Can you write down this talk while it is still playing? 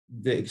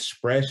the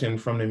expression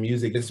from the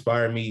music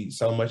inspired me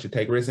so much to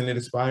take risks, and it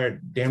inspired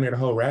damn near the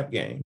whole rap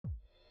game.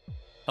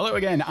 Hello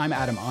again, I'm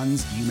Adam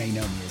Unz. You may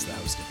know me as the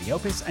host of The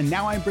Opus, and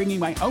now I'm bringing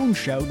my own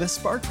show, The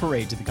Spark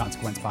Parade, to the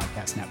Consequence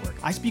Podcast Network.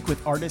 I speak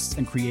with artists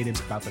and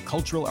creatives about the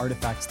cultural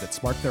artifacts that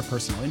spark their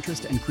personal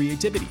interest and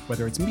creativity,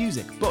 whether it's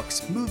music,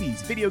 books,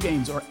 movies, video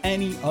games, or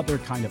any other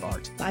kind of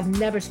art. I've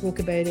never spoke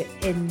about it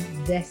in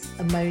this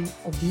amount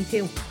of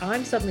detail.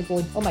 I'm suddenly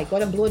going, oh my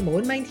God, I'm blowing my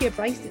own mind here,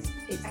 Christ.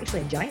 It's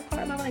actually a giant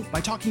part of my life.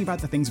 By talking about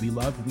the things we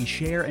love, we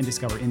share and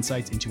discover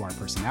insights into our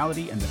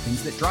personality and the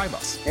things that drive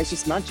us. It's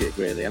just magic,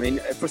 really. I mean,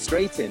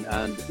 frustrating,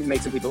 and it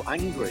makes some people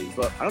angry,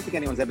 but I don't think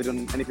anyone's ever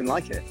done anything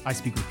like it. I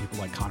speak with people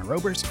like Connor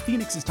Oberst,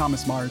 Phoenix's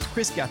Thomas Mars,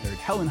 Chris Gethard,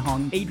 Helen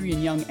Hong,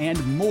 Adrian Young,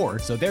 and more,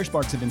 so their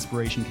sparks of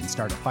inspiration can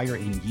start a fire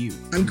in you.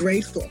 I'm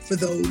grateful for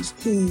those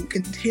who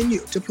continue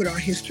to put our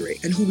history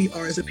and who we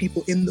are as a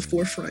people in the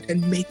forefront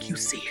and make you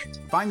see it.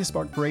 Find The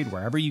Spark Parade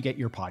wherever you get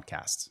your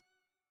podcasts.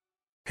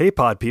 Hey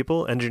pod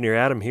people, Engineer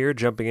Adam here,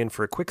 jumping in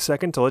for a quick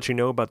second to let you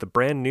know about the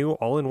brand new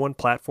all-in-one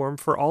platform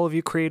for all of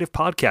you creative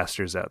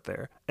podcasters out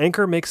there.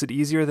 Anchor makes it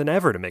easier than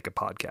ever to make a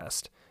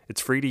podcast.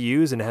 It's free to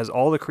use and has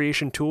all the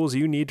creation tools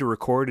you need to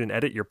record and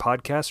edit your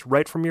podcast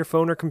right from your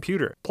phone or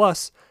computer.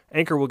 Plus,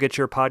 Anchor will get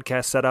your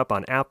podcast set up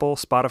on Apple,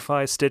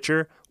 Spotify,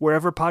 Stitcher,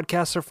 wherever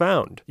podcasts are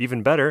found.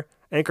 Even better,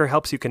 Anchor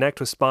helps you connect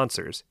with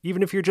sponsors,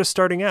 even if you're just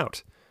starting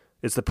out.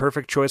 It's the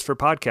perfect choice for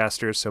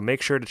podcasters, so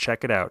make sure to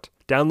check it out.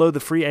 Download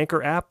the free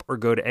Anchor app or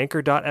go to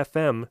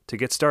anchor.fm to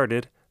get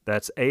started.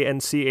 That's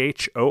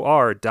ANCHOR.FM.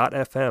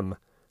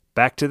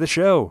 Back to the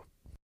show.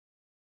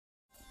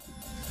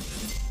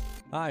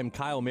 I'm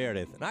Kyle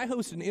Meredith, and I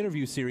host an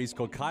interview series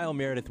called Kyle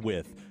Meredith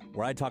With,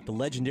 where I talk to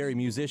legendary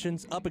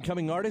musicians,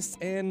 up-and-coming artists,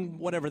 and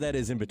whatever that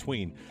is in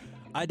between.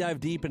 I dive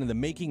deep into the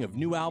making of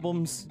new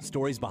albums,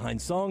 stories behind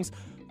songs,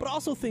 but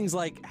also things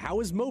like, how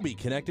is Moby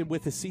connected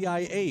with the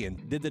CIA,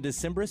 and did the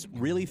Decemberists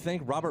really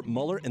thank Robert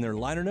Mueller in their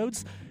liner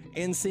notes?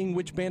 And seeing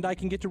which band I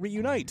can get to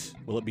reunite.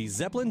 Will it be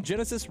Zeppelin,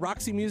 Genesis,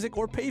 Roxy Music,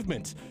 or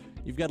Pavement?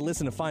 You've got to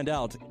listen to find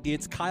out.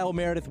 It's Kyle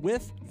Meredith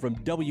With from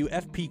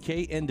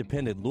WFPK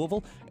Independent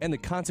Louisville and the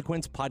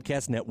Consequence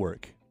Podcast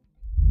Network.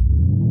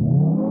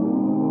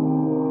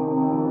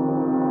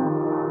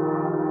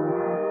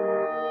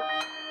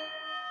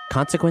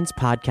 Consequence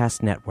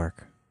Podcast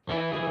Network.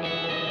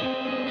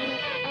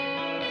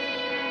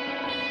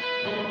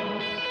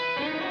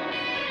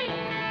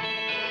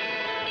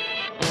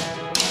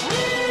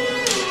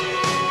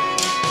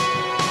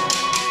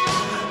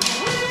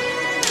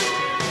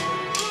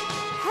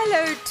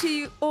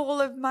 To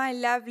all of my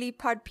lovely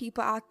pod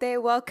people out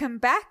there, welcome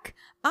back.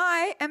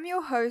 I am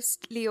your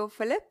host, Leo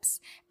Phillips,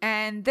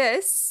 and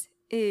this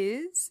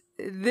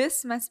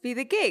Must Be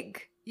the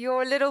Gig,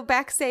 your little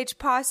backstage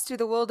pass to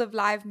the world of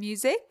live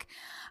music.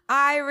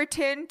 I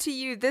return to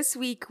you this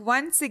week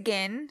once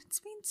again. It's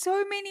been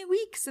so many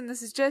weeks, and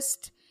this is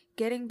just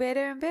getting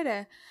better and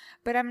better.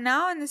 But I'm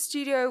now in the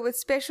studio with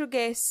special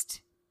guest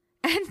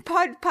and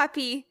pod pop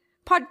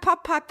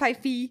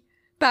puppy,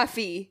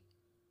 Buffy,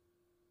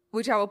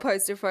 which I will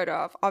post a photo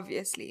of,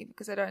 obviously,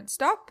 because I don't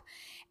stop.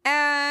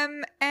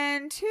 And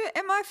who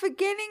am I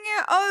forgetting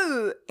here?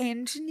 Oh,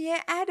 Engineer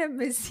Adam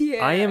is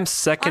here. I am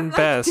second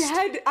best.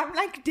 I'm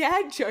like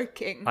dad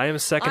joking. I am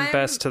second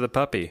best to the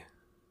puppy.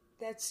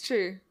 That's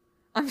true.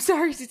 I'm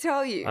sorry to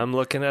tell you. I'm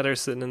looking at her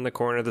sitting in the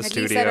corner of the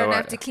studio. At least I don't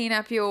have to clean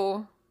up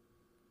your...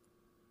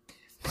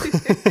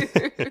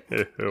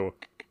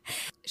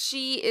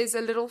 She is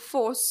a little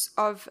force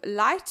of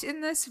light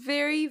in this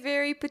very,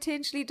 very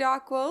potentially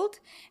dark world.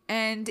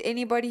 And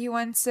anybody who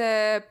wants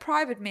a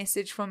private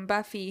message from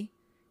Buffy,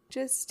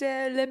 just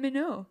let me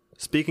know.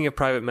 Speaking of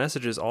private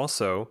messages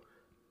also,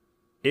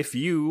 if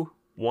you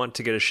want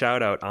to get a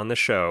shout out on the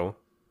show,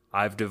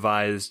 I've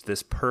devised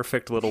this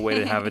perfect little way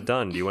to have it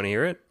done. Do you want to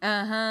hear it?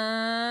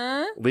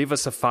 Uh-huh. Leave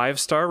us a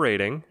 5-star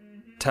rating.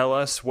 Tell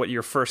us what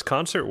your first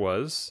concert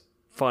was.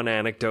 Fun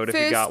anecdote if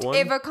you got one.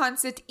 First ever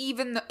concert,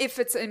 even if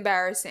it's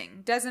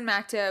embarrassing. Doesn't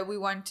matter. We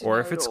want to know. Or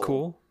if it's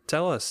cool,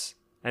 tell us.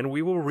 And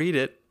we will read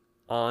it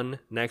on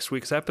next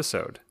week's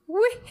episode.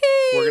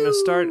 Woohoo! We're going to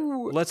start,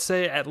 let's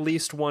say, at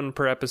least one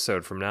per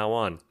episode from now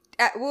on.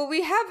 Well,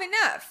 we have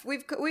enough.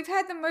 We've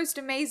had the most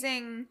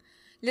amazing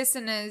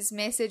listeners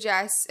message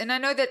us. And I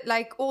know that,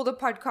 like, all the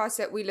podcasts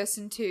that we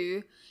listen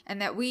to and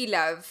that we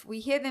love, we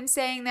hear them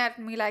saying that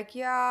and we're like,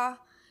 yeah,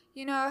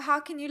 you know, how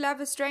can you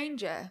love a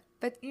stranger?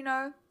 But, you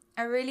know,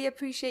 I really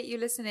appreciate you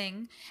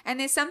listening. And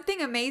there's something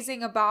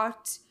amazing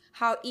about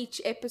how each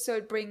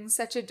episode brings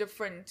such a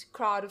different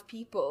crowd of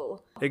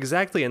people.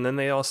 Exactly. And then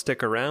they all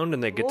stick around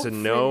and they get to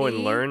know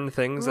and learn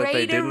things that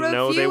they didn't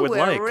know they would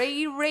like.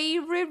 Review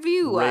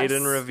us. Rate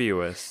and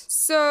review us.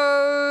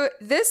 So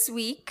this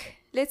week,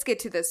 let's get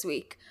to this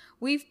week.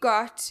 We've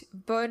got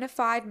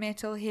Bonafide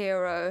Metal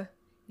Hero,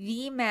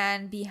 the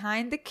man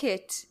behind the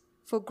kit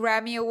for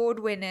Grammy Award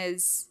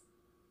winners,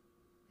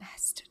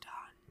 Mastodon.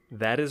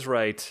 That is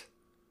right.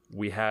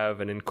 We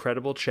have an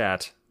incredible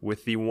chat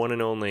with the one and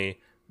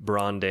only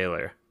Brann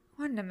Dailor.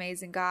 What an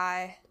amazing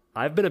guy.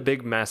 I've been a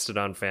big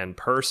Mastodon fan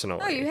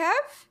personally. Oh, you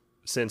have?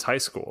 Since high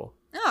school.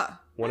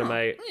 One of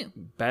my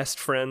best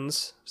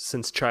friends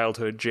since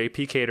childhood,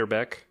 JP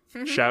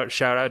Caterbeck.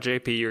 Shout out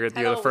JP. You're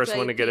the first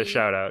one to get a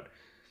shout out.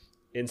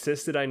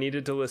 Insisted I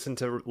needed to listen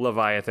to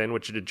Leviathan,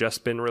 which had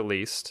just been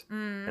released,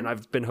 and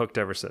I've been hooked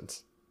ever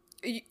since.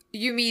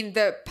 You mean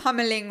the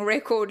pummeling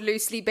record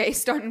loosely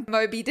based on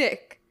Moby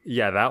Dick?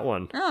 Yeah, that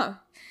one. Oh,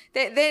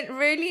 they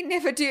really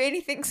never do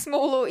anything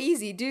small or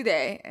easy, do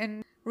they?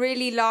 And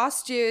really,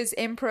 last year's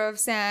Emperor of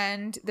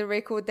Sand, the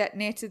record that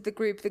netted the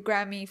group the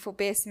Grammy for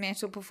Best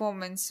Metal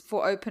Performance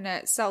for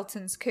opener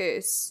Sultan's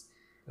Curse.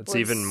 That's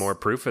even more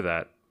proof of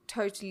that.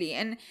 Totally.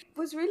 And it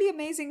was really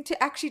amazing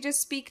to actually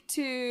just speak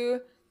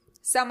to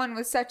someone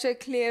with such a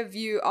clear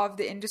view of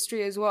the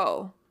industry as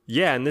well.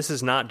 Yeah, and this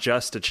is not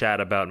just a chat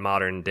about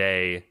modern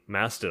day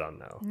Mastodon,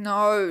 though.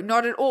 No,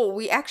 not at all.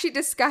 We actually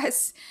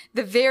discuss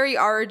the very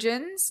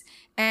origins,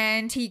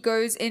 and he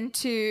goes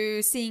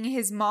into seeing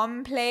his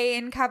mom play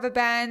in cover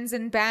bands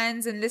and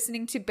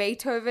listening to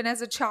Beethoven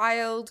as a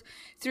child,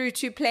 through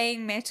to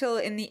playing metal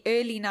in the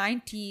early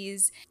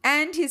 90s,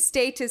 and his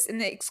status in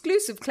the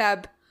exclusive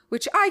club,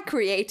 which I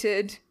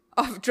created,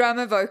 of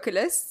drummer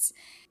vocalists.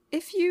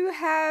 If you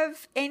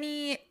have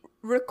any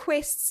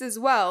requests as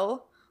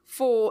well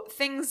for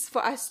things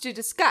for us to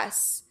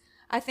discuss,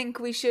 I think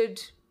we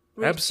should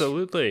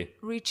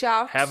reach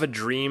out. Have a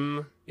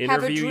dream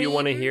interview you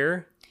want to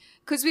hear?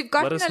 Because we've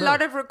gotten a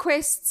lot of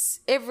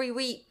requests every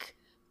week,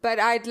 but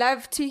I'd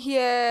love to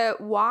hear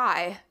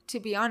why, to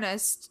be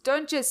honest.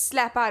 Don't just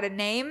slap out a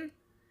name.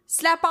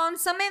 Slap on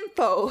some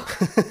info.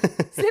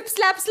 Slip,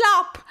 slap,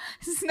 slop.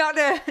 This is not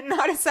a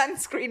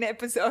sunscreen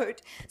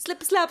episode.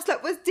 Slip, slap,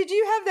 slop. Did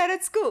you have that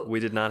at school? We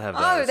did not have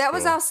that. Oh, that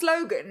was our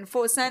slogan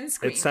for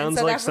sunscreen. It sounds in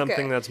South like Africa.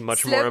 Something that's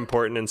much more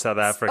important in South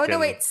Africa. Oh no,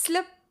 wait.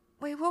 Slip.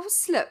 Wait, what was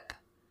slip?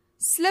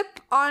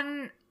 Slip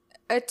on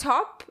a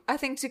top, I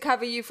think, to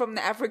cover you from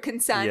the African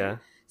sun. Yeah.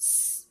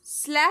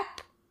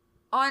 Slap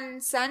on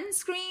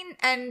sunscreen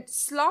and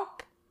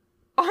slop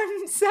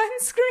on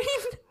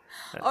sunscreen.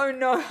 Oh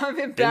no, I'm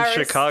embarrassed.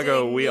 In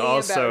Chicago, we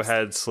also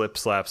had slip,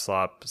 slap,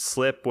 slop.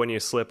 Slip when you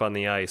slip on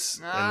the ice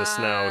in the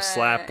snow.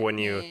 Slap when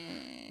you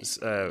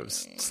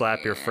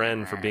slap your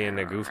friend for being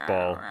a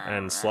goofball.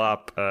 And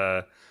slop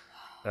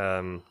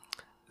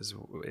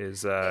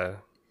is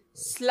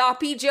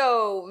Sloppy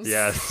Joes.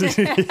 Yes.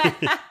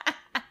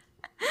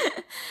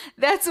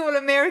 That's all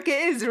America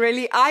is,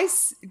 really.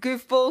 Ice,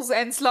 goofballs,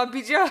 and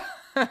sloppy Joes.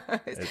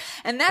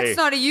 And that's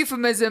not a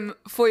euphemism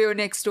for your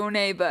next door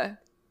neighbor.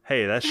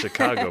 Hey, that's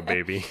Chicago,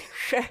 baby.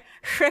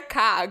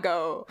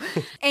 Chicago.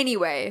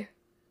 Anyway,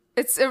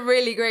 it's a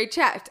really great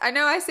chat. I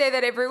know I say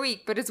that every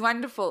week, but it's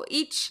wonderful.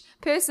 Each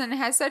person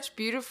has such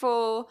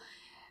beautifully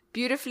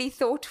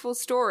thoughtful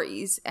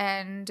stories.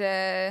 And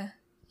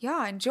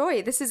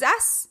enjoy. This is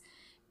us.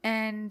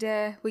 And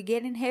we're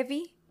getting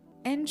heavy.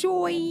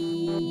 Enjoy.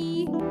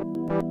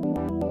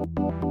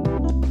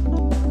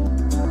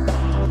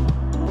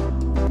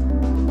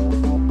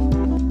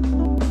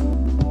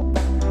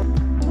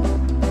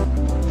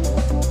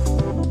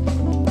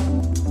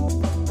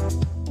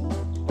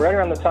 Right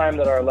around the time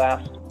that our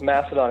last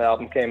Mastodon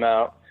album came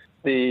out,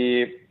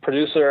 the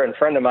producer and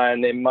friend of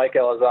mine named Mike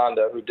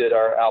Elizondo, who did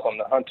our album,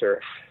 The Hunter,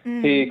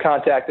 he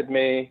contacted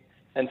me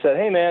and said,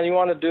 "Hey man, you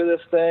want to do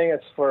this thing?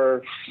 It's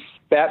for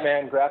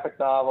Batman graphic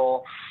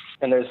novel,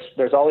 and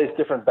there's all these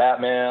different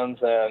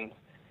Batmans,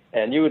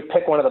 and you would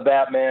pick one of the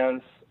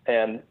Batmans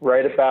and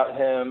write about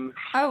him."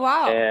 Oh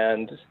wow!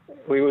 And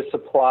we would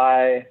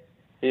supply,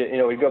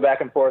 we'd go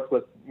back and forth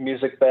with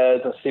music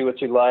beds and see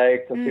what you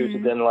liked and see what you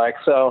didn't like.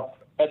 So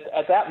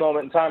at that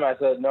moment in time, I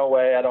said, no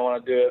way, I don't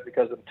want to do it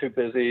because I'm too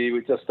busy.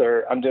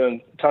 I'm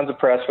doing tons of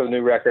press for the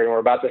new record, and we're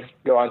about to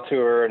go on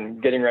tour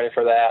and getting ready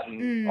for that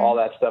and all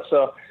that stuff.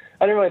 So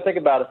I didn't really think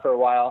about it for a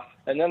while.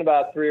 And then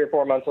about 3 or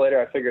 4 months later,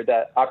 I figured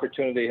that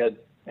opportunity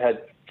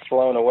had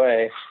flown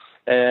away.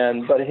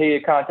 But he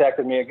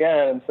contacted me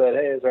again and said,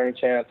 "Hey, is there any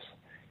chance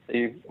that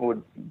you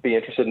would be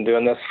interested in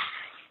doing this?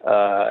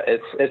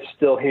 It's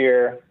still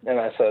here." And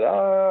I said,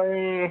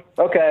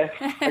 "Okay,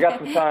 I got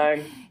some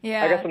time.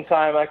 Yeah. I got some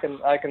time.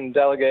 I can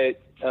delegate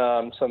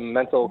some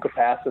mental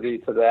capacity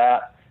to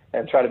that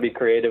and try to be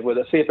creative with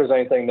it. See if there's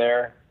anything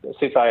there.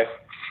 See if I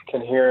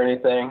can hear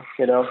anything,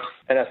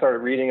 And I started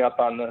reading up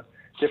on the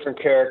different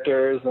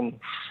characters, and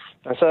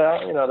I said,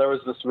 there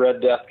was this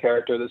Red Death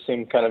character that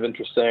seemed kind of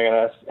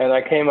interesting, and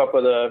I came up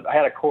with I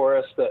had a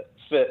chorus that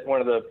fit one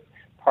of the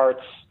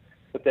parts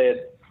that they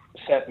had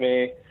sent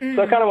me.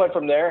 So I kind of went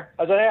from there.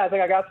 I said, "Hey, I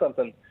think I got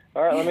something.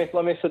 All right,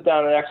 let me sit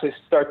down and actually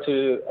start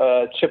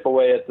to chip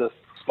away at this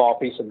small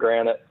piece of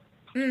granite."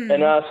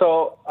 And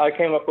so I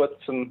came up with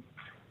some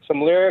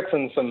lyrics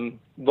and some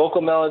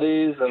vocal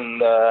melodies,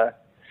 and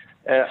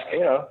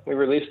we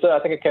released it. I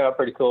think it came out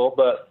pretty cool,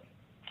 but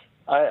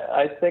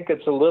I think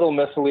it's a little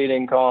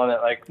misleading calling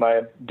it like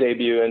my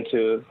debut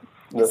into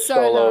the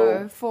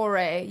solo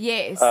foray.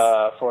 Yes.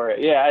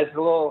 Foray. Yeah,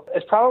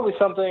 it's probably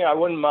something I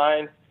wouldn't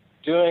mind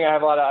doing. I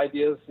have a lot of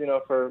ideas,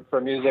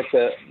 for music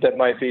that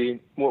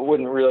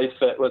wouldn't really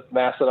fit with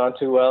Mastodon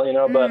too well,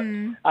 but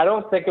I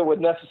don't think it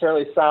would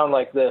necessarily sound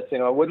like this, I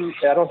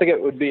don't think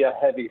it would be a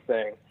heavy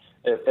thing.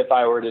 if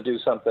I were to do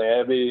something.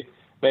 It'd be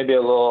maybe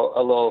a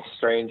little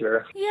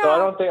stranger. Yeah. So I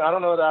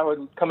don't know that I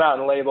would come out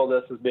and label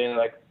this as being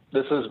like,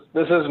 this is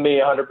me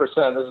 100%.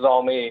 This is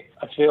all me.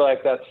 I feel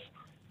like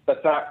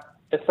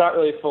it's not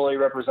really fully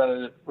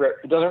represented.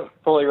 It doesn't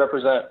fully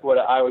represent what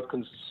I would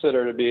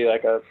consider to be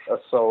like a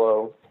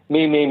solo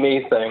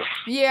me thing.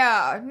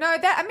 Yeah, no,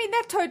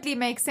 that totally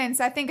makes sense.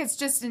 I think it's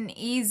just an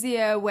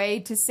easier way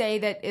to say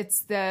that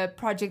it's the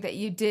project that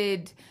you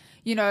did,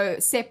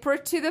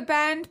 separate to the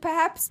band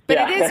perhaps. But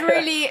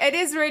it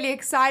is really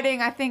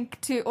exciting, I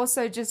think, to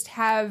also just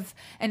have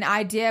an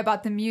idea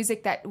about the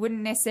music that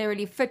wouldn't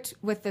necessarily fit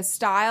with the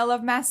style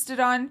of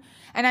Mastodon.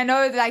 And I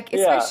know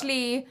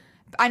especially,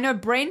 I know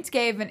Brent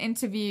gave an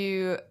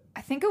interview,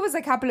 I think it was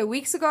a couple of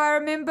weeks ago, I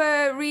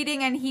remember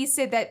reading, and he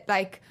said that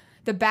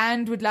the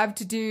band would love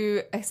to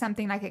do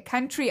something like a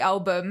country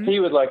album.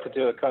 He would like to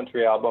do a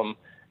country album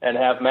and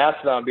have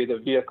Mastodon be the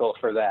vehicle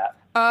for that.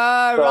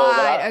 Oh, so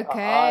right.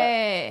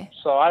 Okay.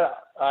 So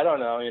I don't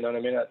know. You know what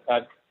I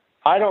mean?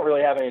 I don't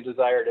really have any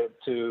desire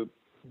to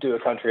do a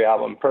country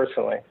album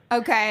personally.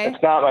 Okay.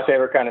 It's not my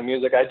favorite kind of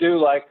music. I do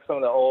like some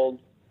of the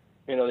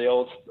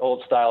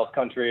old style of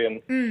country,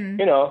 and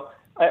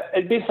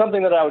it'd be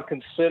something that I would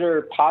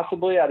consider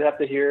possibly. I'd have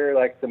to hear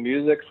the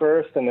music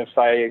first, and if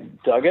I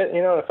dug it,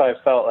 if I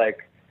felt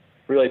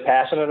really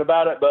passionate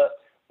about it. But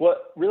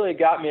what really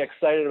got me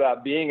excited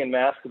about being in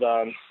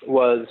Mastodon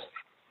was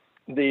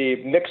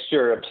the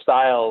mixture of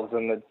styles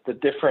and the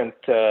different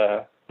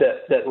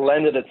that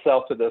lended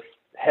itself to this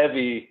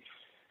heavy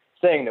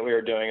thing that we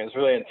were doing. It was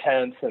really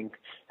intense and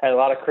had a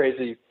lot of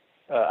crazy.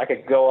 I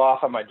could go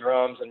off on my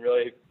drums and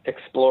really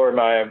explore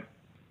my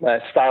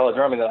style of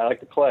drumming that I like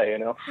to play.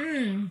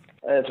 And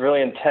it's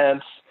really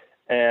intense,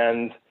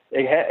 and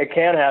it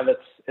can have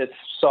its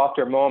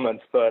softer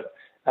moments, but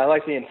I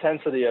like the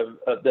intensity of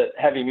that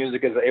heavy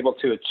music is able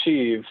to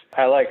achieve.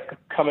 I like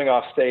coming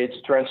off stage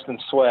drenched in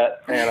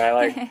sweat, and I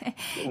like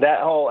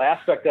that whole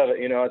aspect of it.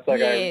 It's like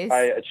yes.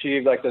 I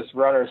achieved this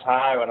runner's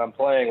high when I'm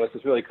playing, which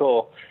is really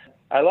cool.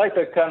 I like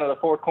the kind of the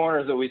four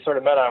corners that we sort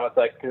of met on with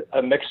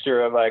a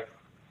mixture of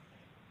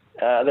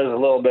there's a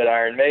little bit of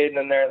Iron Maiden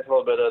in there, there's a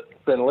little bit of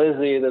Thin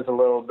Lizzy, there's a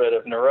little bit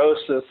of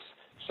Neurosis,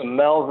 some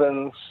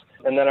Melvins,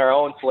 and then our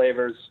own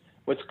flavors,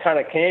 which kind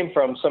of came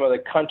from some of the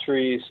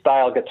country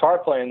style guitar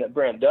playing that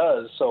Brent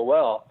does so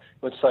well,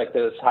 which is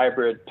this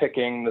hybrid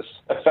picking, this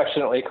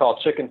affectionately called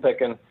chicken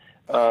picking,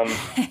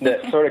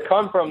 that sort of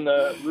come from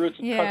the roots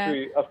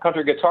of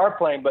country guitar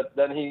playing, but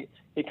then he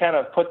kind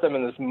of put them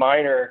in this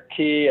minor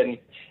key,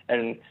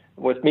 and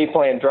with me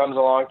playing drums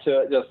along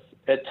to it,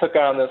 it took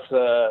on this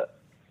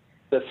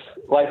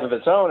life of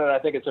its own, and I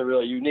think it's a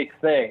really unique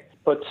thing.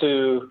 But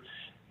to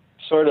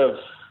sort of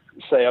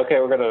say,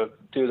 okay, we're going to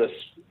do this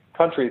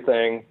country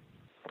thing,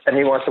 and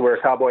he wants to wear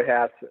cowboy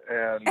hats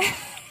and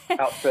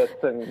outfits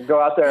and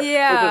go out there.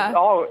 Yeah.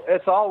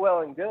 It's all well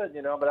and good,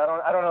 but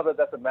I don't know that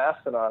that's a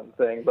Mastodon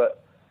thing.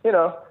 But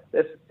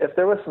if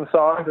there was some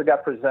songs that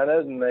got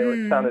presented and they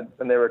were sounded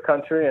and they were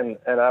country, and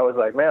I was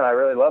like, man, I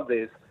really love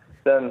these,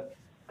 then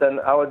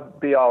I would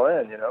be all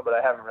in, But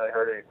I haven't really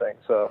heard anything,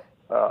 so.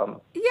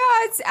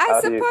 I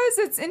suppose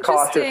it's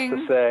interesting.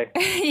 Cautious to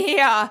say.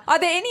 Yeah. Are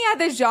there any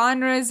other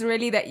genres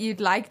really that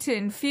you'd like to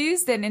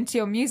infuse then into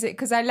your music?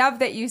 Because I love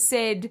that you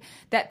said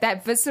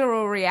that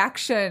visceral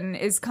reaction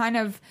is kind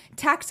of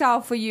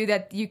tactile for you,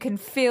 that you can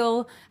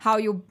feel how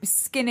your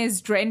skin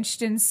is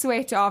drenched in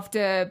sweat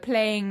after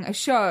playing a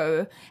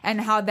show,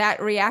 and how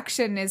that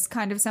reaction is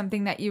kind of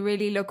something that you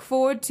really look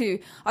forward to.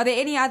 Are there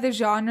any other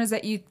genres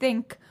that you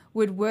think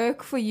would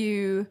work for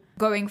you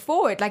going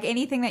forward?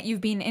 Anything that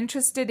you've been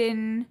interested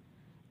in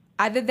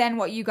other than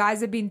what you guys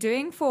have been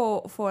doing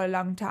for a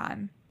long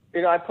time?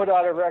 I put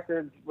out a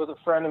record with a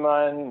friend of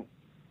mine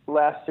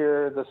last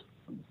year, this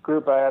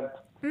group I had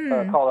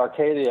called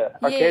Arcadia.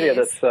 Arcadia,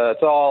 yes.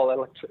 It's all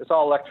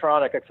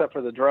electronic except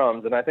for the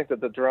drums. And I think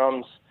that the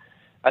drums,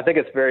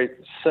 it's very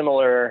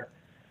similar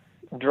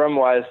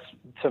drum-wise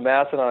to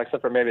Mastodon,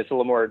 except for maybe it's a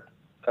little more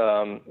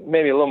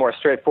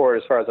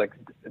straightforward as far as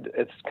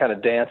it's kind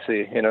of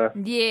dancey,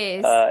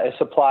 Yes. It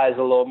supplies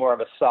a little more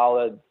of a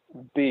solid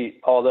beat,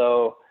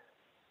 although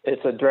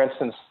it's a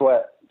drenched in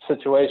sweat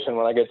situation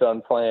when I get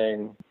done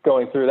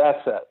going through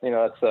that set.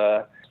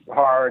 It's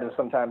hard and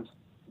sometimes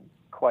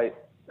quite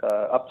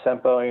up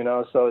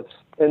tempo, so it's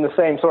in the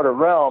same sort of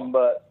realm.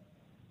 But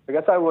I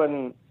guess I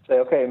wouldn't say,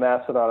 okay,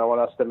 Mastodon, I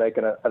want us to make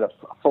a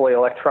fully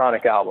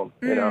electronic album.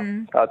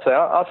 I'd say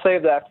I'll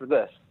save that for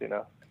this,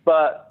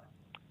 But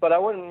I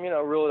wouldn't,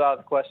 rule it out of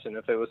the question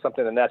if it was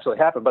something that naturally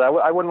happened. But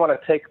I wouldn't want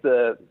to take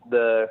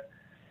the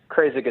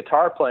crazy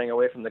guitar playing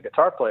away from the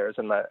guitar players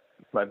in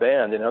my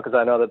band, because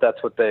I know that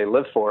that's what they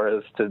live for,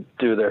 is to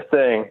do their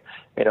thing,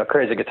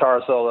 crazy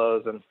guitar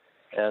solos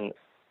and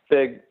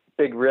big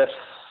riffs,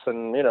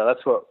 and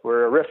that's what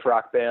we're a riff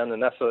rock band,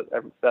 and that's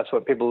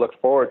what people look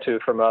forward to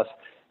from us,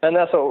 and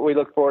that's what we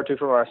look forward to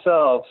from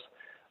ourselves.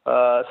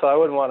 So I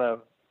wouldn't want to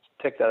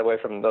take that away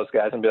from those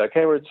guys and be like,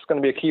 hey, we're just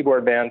going to be a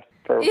keyboard band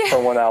for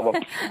one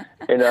album,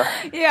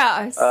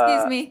 Yeah,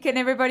 excuse me. Can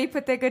everybody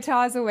put their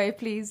guitars away,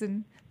 please,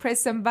 and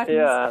press some buttons?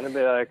 Yeah, and it'd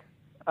be like,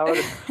 I would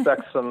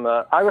expect some.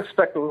 I would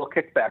expect a little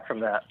kickback from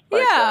that.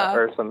 Like, Yeah.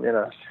 or some,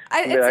 It's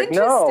like,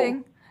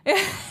 interesting. No.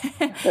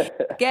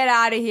 Get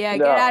out of here.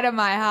 No. Get out of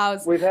my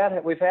house. We've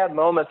had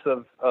moments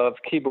of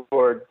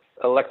keyboard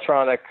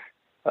electronic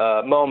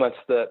moments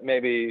that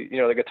maybe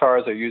the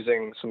guitars are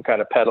using some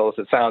kind of pedals.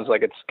 It sounds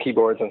like it's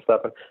keyboards and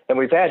stuff, and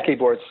we've had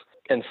keyboards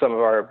in some of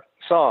our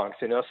songs.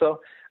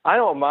 So I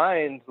don't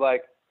mind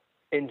like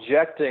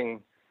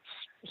injecting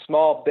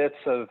small bits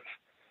of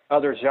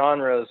other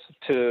genres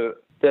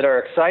that are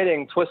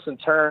exciting twists and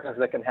turns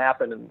that can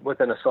happen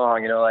within a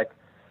song. Like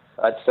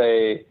I'd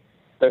say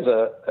there's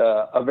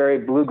a very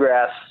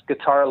bluegrass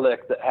guitar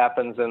lick that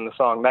happens in the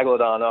song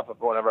Megalodon off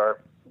of one of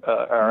our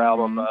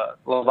album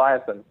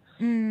Leviathan.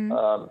 And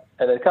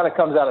it kind of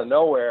comes out of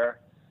nowhere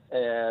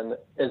and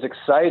is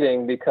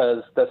exciting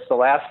because that's the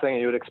last thing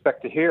you would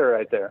expect to hear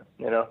right there.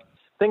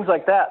 Things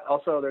like that.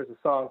 Also, there's a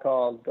song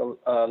called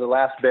The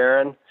Last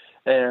Baron,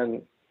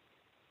 and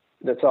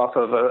that's off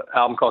of an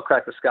album called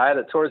Crack the Sky,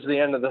 that towards the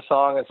end of the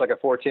song, it's like a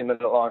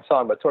 14-minute long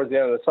song, but towards the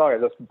end of the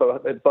song,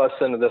 it busts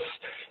into this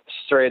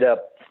straight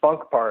up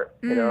funk part,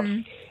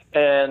 and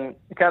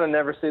you kind of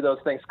never see those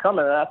things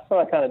coming. And that's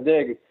what I kind of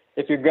dig.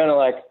 If you're going to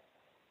like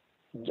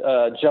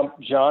jump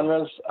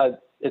genres,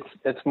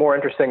 it's more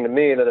interesting to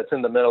me that it's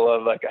in the middle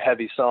of like a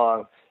heavy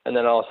song, and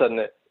then all of a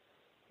sudden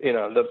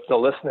the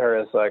listener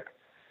is like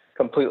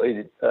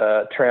completely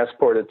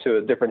transported to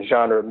a different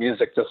genre of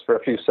music just for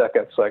a few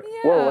seconds. Like,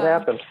 whoa, what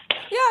happened?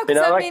 Yeah,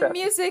 because I mean,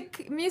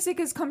 music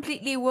is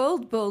completely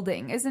world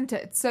building, isn't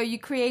it? So you're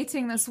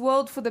creating this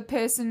world for the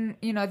person,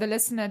 the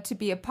listener to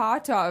be a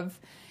part of.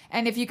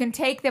 And if you can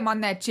take them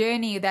on that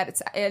journey that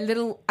it's a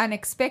little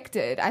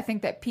unexpected, I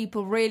think that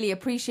people really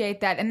appreciate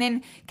that, and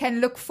then can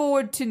look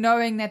forward to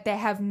knowing that they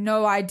have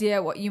no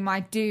idea what you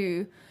might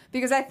do.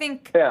 Because I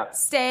think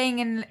staying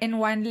in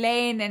one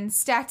lane and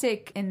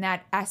static in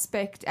that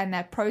aspect and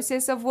that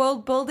process of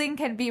world building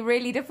can be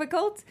really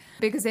difficult,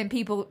 because then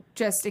people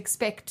just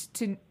expect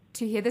to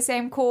hear the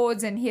same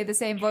chords and hear the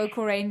same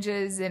vocal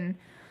ranges. And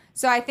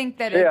so I think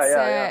that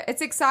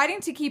it's exciting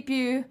to keep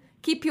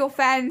your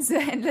fans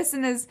and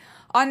listeners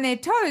on their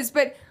toes.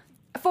 But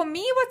for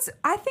me,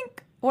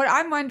 what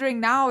I'm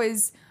wondering now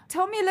is,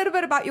 tell me a little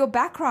bit about your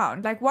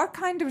background. Like, what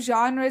kind of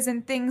genres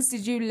and things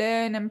did you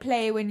learn and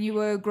play when you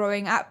were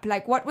growing up?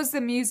 Like, what was the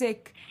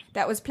music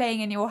that was playing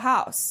in your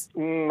house?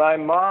 My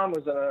mom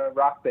was in a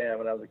rock band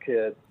when I was a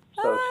kid.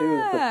 So she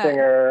was the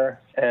singer,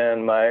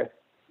 and my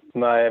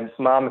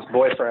mom's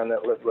boyfriend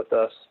that lived with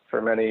us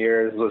for many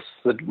years was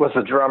the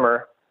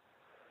drummer.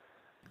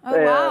 Oh,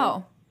 and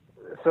wow.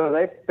 So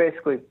they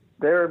basically,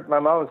 my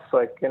mom was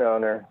like,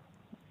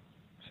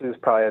 she was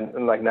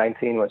probably like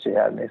 19 when she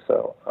had me.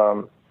 So,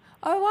 oh,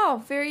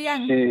 wow. Very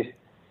young. She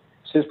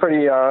was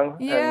pretty young.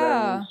 Yeah.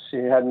 And then she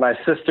had my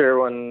sister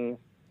when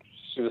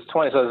she was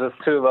 20. So it was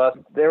just two of us.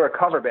 They were a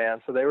cover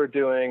band. So they were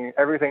doing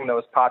everything that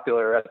was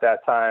popular at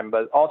that time,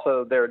 but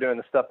also they were doing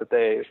the stuff that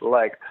they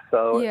liked.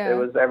 So it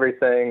was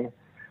everything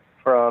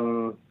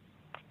from,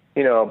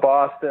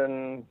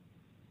 Boston,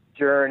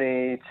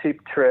 Journey,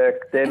 Cheap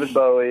Trick, David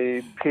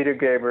Bowie, Peter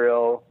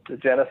Gabriel,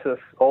 the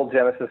old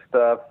Genesis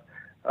stuff.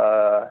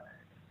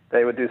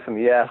 They would do some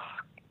Yes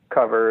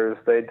covers.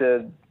 They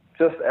did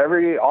just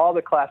all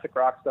the classic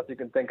rock stuff you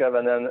can think of,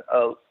 and then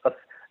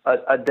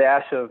a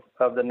dash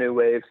of the new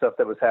wave stuff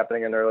that was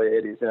happening in the early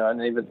 80s,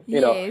 and even,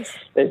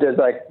 they did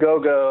like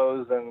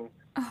Go-Go's and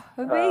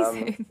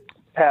amazing.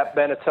 Pat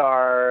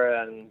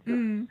Benatar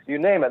and you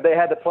name it. They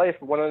had to play,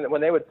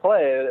 when they would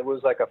play, it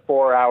was like a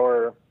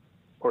 4-hour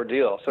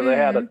ordeal. So they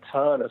had a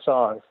ton of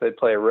songs. They'd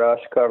play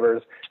Rush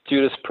covers,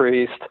 Judas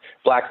Priest,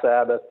 Black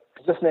Sabbath,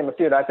 just name a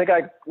few. And I think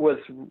I was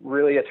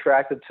really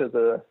attracted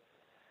to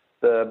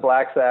the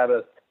Black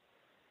Sabbath,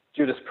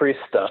 Judas Priest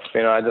stuff.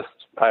 I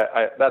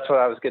that's what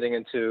I was getting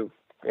into,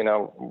 when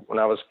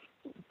I was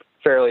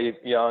fairly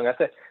young. I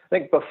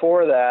think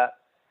before that,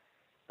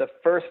 the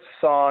first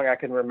song I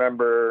can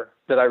remember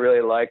that I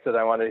really liked that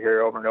I wanted to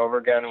hear over and over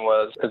again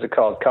is it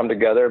called Come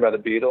Together by the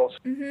Beatles.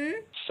 Mm-hmm.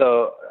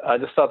 So I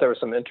just thought there were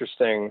some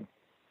interesting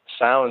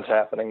sounds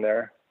happening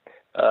there.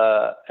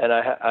 And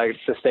I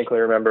distinctly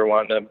remember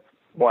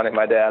wanting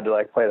my dad to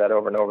like play that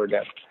over and over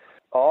again.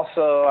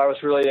 Also, I was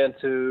really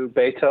into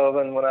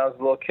Beethoven when I was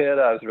a little kid.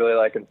 I was really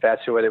like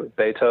infatuated with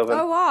Beethoven.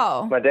 Oh,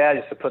 wow. My dad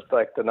used to put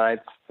like the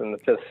Ninth and the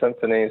Fifth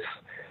Symphonies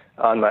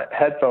on my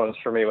headphones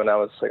for me when I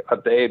was like a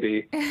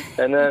baby.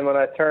 And then when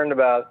I turned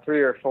about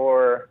 3 or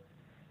 4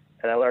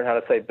 and I learned how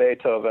to say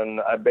Beethoven,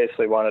 I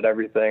basically wanted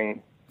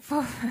everything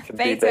to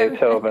be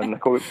Beethoven.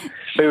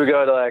 We would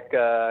go to like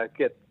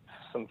get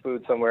some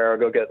food somewhere or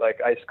go get like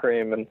ice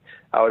cream, and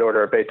I would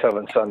order a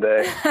Beethoven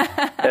sundae.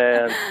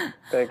 And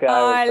the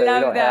guy would say,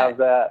 we don't have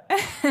that.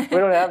 We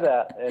don't have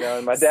that.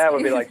 And my dad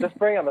would be like, just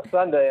bring him a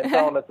sundae and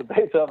tell him it's a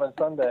Beethoven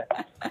sundae.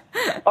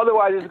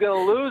 Otherwise he's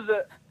going to lose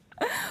it.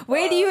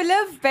 Where do you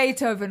live,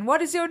 Beethoven?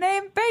 What is your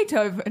name?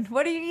 Beethoven.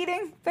 What are you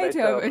eating?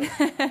 Beethoven.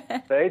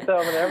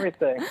 Beethoven,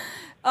 everything. So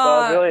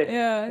I was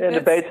really into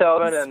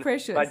Beethoven, and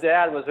my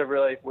dad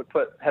would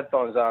put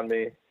headphones on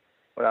me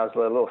when I was a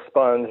little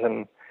sponge,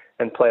 and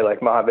and play like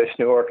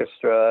Mahavishnu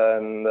Orchestra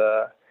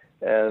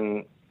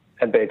and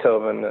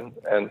Beethoven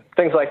and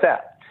things like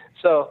that.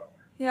 So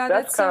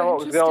that's kind of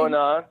what was going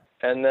on.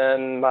 And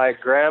then my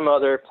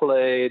grandmother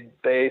played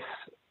bass,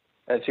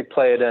 and she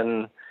played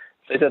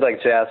they did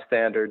like jazz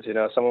standards, you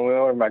know. So when we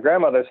were at my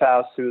grandmother's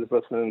house, she was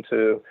listening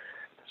to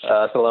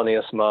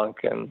Thelonious Monk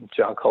and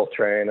John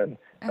Coltrane and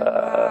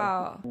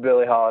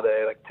Billie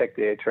Holiday, like Take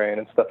the A Train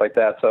and stuff like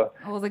that. So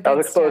I was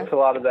exposed to a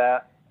lot of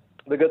that,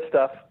 the good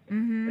stuff.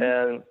 Mm-hmm.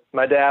 And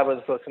my dad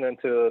was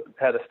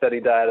had a steady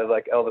diet of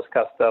like Elvis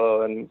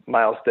Costello and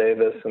Miles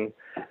Davis and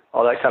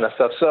all that kind of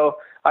stuff. So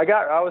I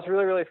was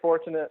really, really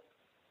fortunate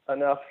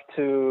enough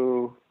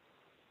to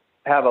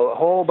have a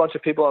whole bunch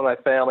of people in my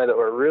family that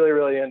were really,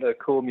 really into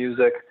cool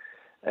music.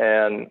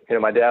 And, you know,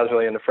 my dad was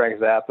really into Frank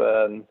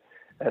Zappa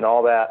and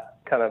all that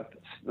kind of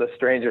the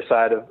stranger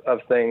side of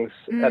things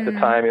at the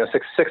time, you know,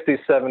 60s,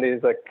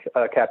 70s,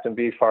 like Captain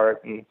Beefheart.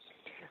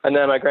 And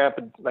then my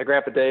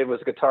grandpa Dave was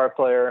a guitar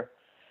player,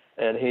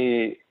 and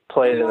he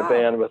played in a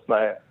band with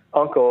my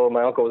uncle.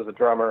 My uncle was a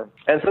drummer.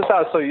 And since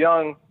I was so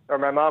young, or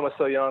my mom was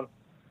so young,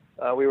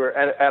 we were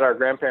at our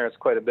grandparents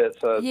quite a bit.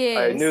 So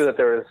I knew that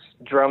there was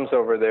drums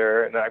over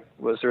there, and I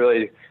was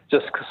really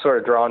just sort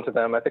of drawn to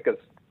them. I think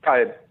it's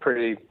probably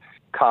pretty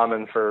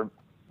common for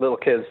little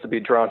kids to be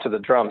drawn to the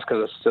drums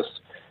because it's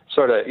just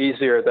sort of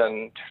easier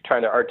than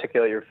trying to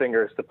articulate your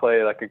fingers to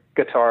play like a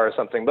guitar or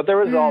something. But there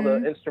was all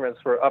the instruments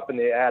were up in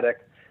the attic,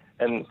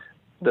 and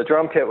the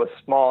drum kit was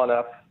small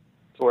enough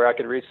to where I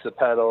could reach the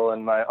pedal,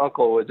 and my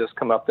uncle would just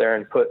come up there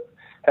and put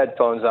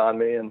headphones on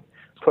me and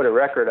put a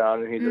record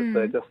on, and he'd just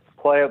say, just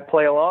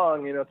play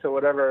along, you know, to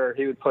whatever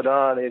he would put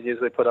on. He'd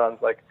usually put on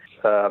like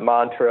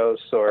Montrose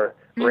or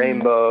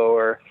Rainbow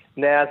or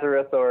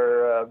Nazareth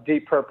or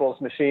Deep Purple's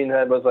Machine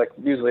Head was like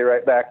usually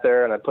right back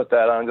there, and I put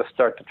that on, just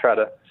start to try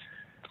to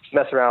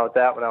mess around with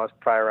that when I was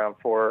probably around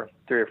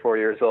 3 or 4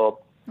 years old.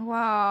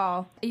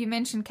 Wow. You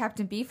mentioned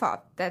Captain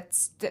Beefheart.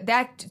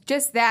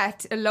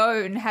 That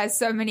alone has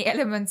so many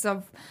elements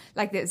of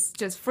like there's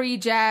just free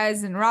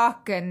jazz and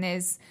rock, and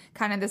there's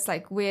kind of this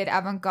like weird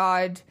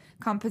avant-garde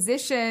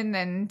composition.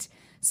 And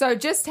so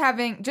just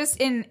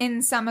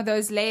in some of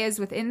those layers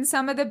within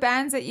some of the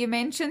bands that you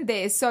mentioned,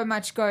 there's so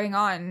much going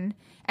on,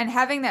 and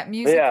having that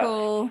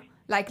musical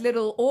like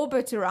little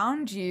orbit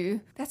around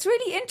you. That's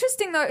really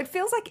interesting though. It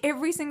feels like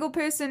every single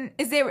person,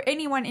 is there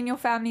anyone in your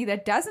family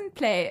that doesn't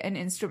play an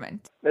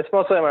instrument? It's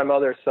mostly on my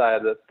mother's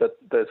side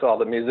that's all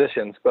the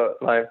musicians, but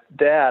my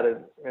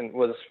dad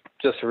was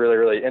just really,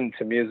 really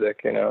into music,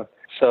 you know.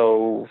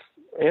 So,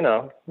 you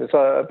know, it's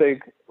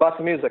lots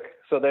of music.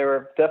 So they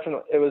were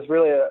definitely, it was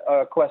really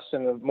a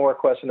question of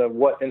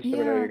what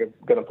instrument are you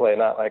going to play,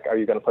 not like, are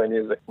you going to play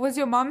music? Was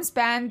your mom's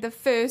band the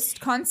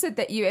first concert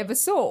that you ever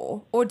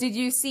saw? Or did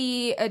you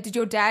did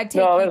your dad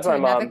take you to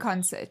another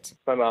concert?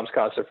 My mom's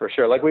concert for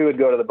sure. Like we would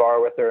go to the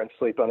bar with her and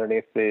sleep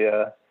underneath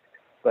the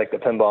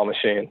pinball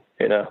machine,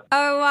 you know.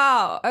 Oh,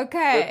 wow.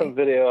 Okay. There's some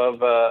video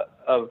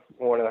of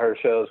one of her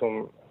shows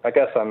when I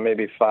guess I'm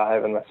maybe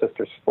 5 and my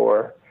sister's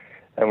 4.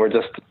 And we're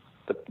just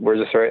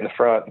right in the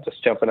front,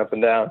 just jumping up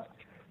and down.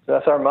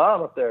 That's our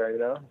mom up there, you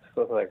know.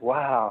 So it's like,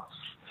 wow.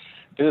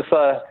 Just,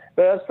 but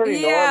that's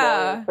pretty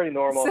normal. It's pretty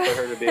normal for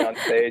her to be on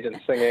stage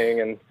and singing,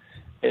 and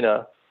you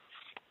know.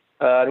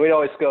 And we'd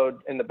always go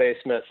in the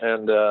basement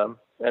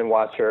and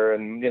watch her,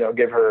 and you know,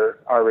 give her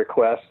our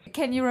requests.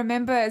 Can you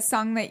remember a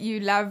song that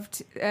you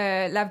loved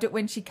it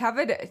when she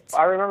covered it?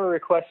 I remember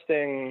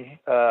requesting.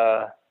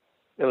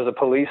 It was a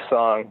Police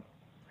song,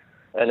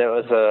 and it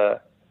was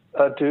a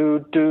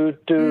do do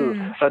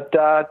do, a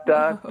da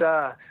da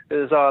da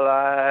is all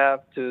I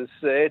have to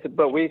say.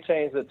 But we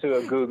changed it to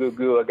a goo goo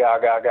goo, a ga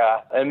ga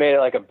ga, and made it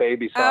like a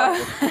baby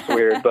song. It's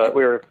weird, but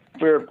we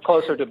were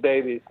closer to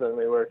babies than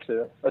we were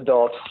to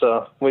adults,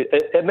 so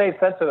it made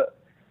sense of it.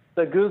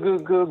 The goo goo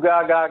goo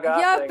ga ga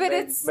ga thing but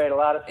it's made a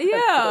lot of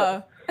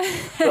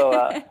sense.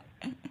 So.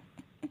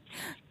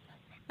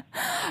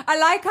 I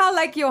like how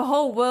like your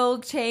whole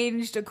world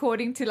changed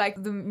according to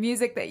like the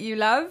music that you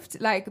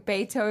loved, like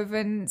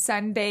Beethoven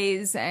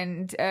Sundays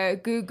and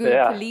Goo Goo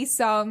Police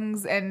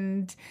songs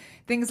and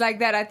things like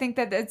that. I think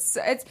that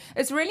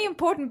it's really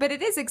important, but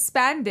it is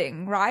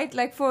expanding, right?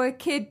 Like for a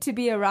kid to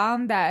be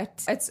around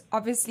that, it's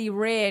obviously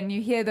rare, and you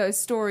hear those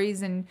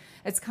stories, and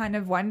it's kind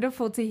of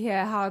wonderful to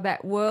hear how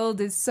that world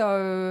is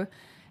so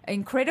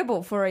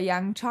incredible for a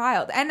young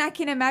child. And I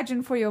can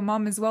imagine for your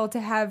mom as well to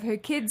have her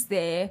kids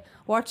there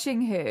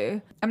watching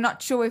her. I'm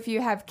not sure if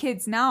you have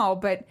kids now,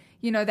 but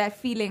you know, that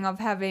feeling of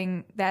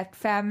having that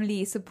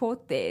family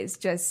support there is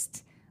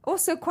just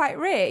also quite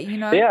rare, you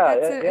know.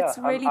 It's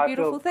a really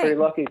beautiful thing. I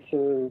feel pretty lucky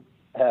to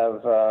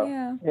have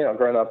you know,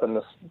 grown up in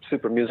this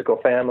super musical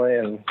family,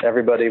 and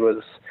everybody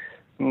was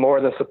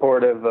more than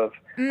supportive of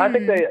I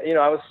think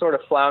I was sort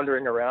of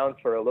floundering around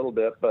for a little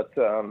bit, but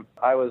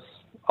I was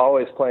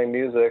always playing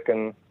music,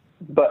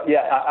 but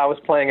I was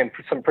playing in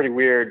some pretty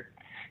weird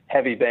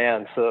heavy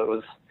bands, so it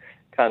was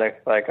kind of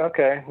like,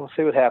 okay, we'll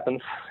see what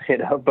happens, you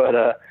know,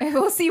 but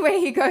we'll see where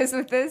he goes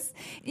with this.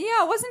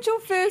 Yeah, wasn't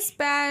your first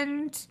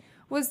band,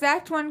 was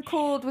that one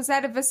called? Was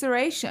that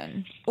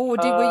Evisceration, or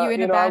were you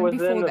in a band before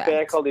that? I was in a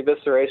band called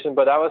Evisceration,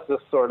 but I was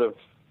just sort of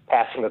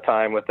passing the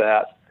time with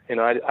that.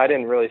 I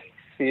didn't really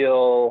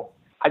feel.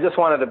 I just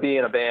wanted to be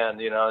in a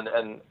band,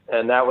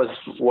 and that was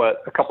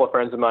what a couple of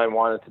friends of mine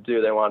wanted to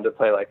do. They wanted to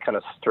play like kind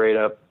of straight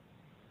up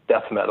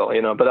death metal,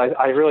 But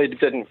I really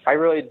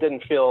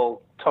didn't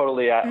feel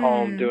totally at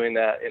home doing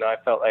that. I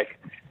felt like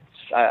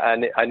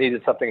I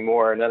needed something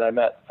more. And then I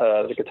met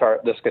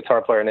this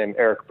guitar player named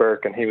Eric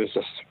Burke, and he was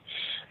just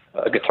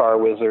a guitar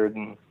wizard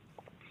and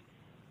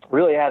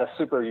really had a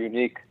super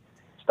unique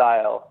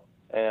style.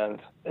 And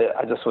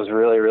I just was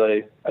really,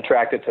 really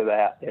attracted to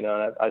that, And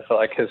I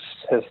felt like his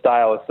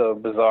style was so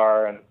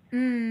bizarre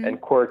and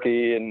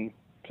quirky and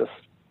just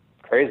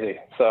crazy.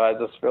 So I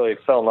just really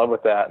fell in love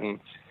with that. And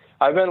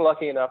I've been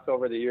lucky enough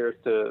over the years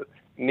to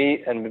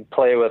meet and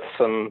play with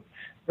some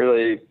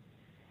really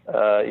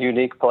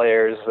unique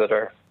players that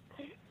are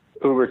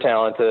uber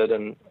talented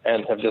and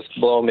have just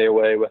blown me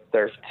away with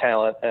their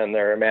talent and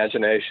their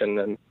imagination.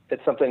 And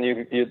it's something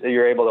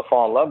you're able to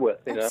fall in love with.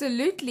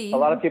 Absolutely. A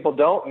lot of people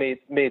don't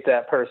meet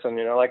that person.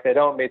 Like they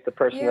don't meet the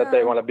person that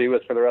they want to be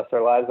with for the rest of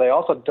their lives. They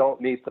also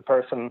don't meet the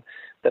person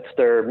that's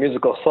their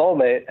musical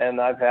soulmate. And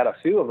I've had a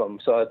few of them,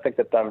 so I think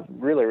that I'm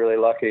really, really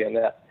lucky in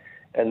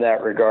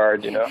that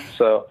regard.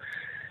 So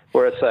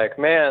where it's like,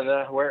 man,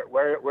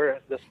 where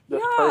this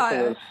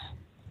person is,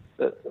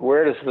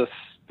 where does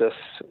this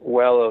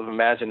well of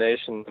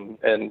imagination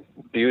and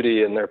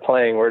beauty and their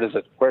playing, where does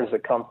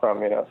it come from?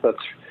 So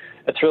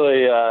it's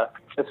really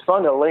it's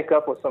fun to link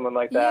up with someone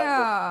like that.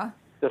 Yeah.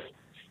 Just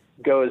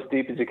go as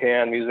deep as you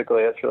can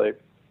musically. It's really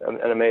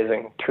an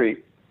amazing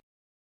treat.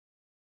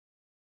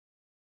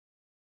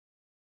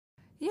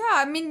 Yeah,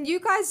 I mean, you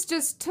guys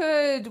just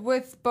toured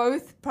with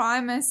both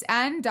Primus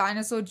and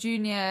Dinosaur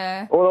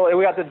Jr. Well,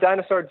 we got the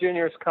Dinosaur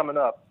Juniors coming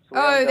up.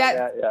 So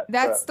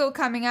that's still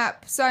coming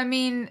up. So, I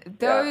mean,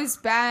 those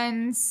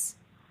bands,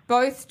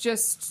 both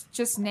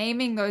just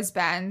naming those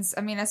bands.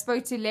 I mean, I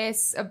spoke to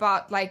Les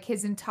about like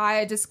his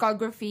entire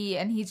discography,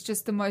 and he's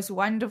just the most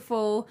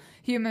wonderful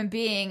human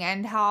being,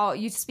 and how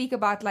you speak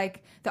about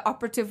like the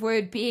operative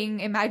word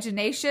being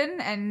imagination,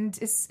 and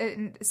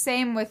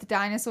same with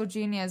Dinosaur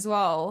Jr. as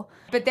well.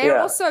 But they're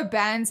also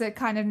bands that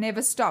kind of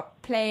never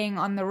stop playing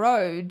on the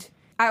road.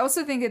 I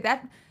also think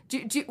that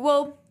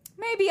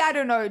maybe, I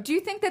don't know. Do you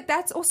think that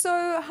that's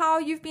also how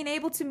you've been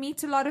able to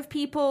meet a lot of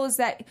people? Is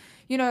that,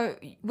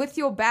 with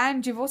your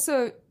band, you've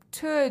also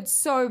toured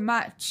so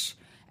much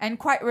and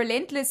quite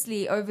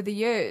relentlessly over the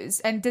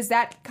years. And does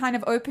that kind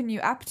of open you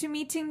up to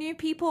meeting new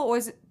people? Or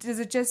does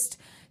it just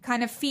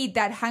kind of feed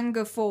that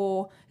hunger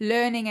for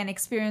learning and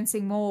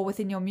experiencing more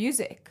within your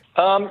music?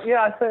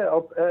 I'd say,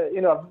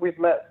 we've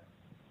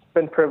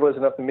been privileged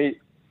enough to meet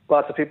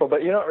lots of people,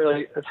 but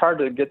it's hard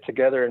to get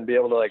together and be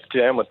able to like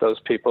jam with those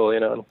people,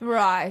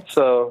 Right.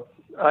 So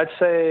I'd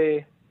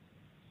say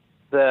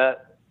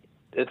that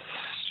it's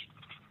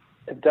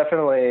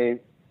definitely,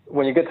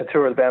 when you get to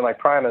tour with a band like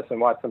Primus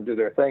and watch them do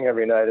their thing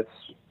every night,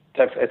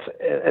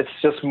 it's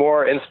just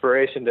more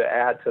inspiration to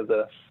add to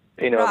the,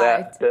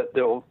 that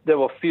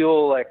will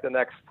fuel like the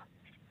next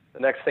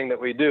thing that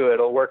we do.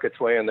 It'll work its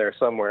way in there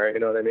somewhere. You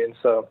know what I mean?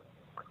 So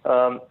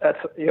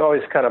you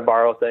always kind of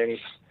borrow things,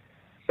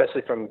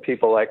 especially from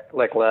people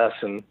like Les,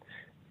 and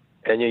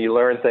you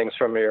learn things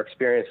from your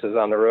experiences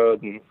on the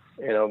road. And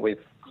we've,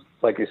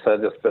 like you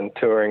said, just been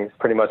touring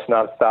pretty much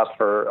nonstop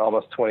for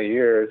almost 20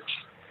 years.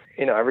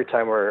 Every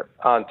time we're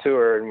on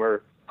tour, and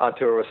we're on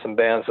tour with some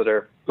bands that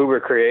are uber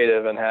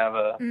creative and have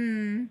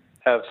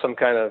some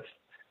kind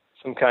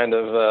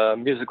of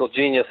musical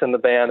genius in the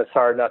band, it's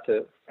hard not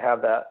to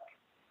have that.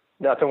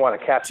 Not to want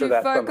to capture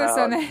that focus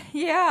somehow. on it.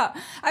 Yeah.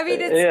 I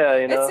mean,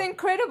 it's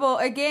incredible.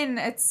 Again,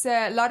 it's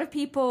a lot of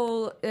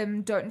people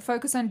don't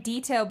focus on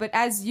detail, but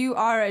as you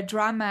are a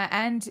drummer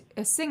and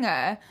a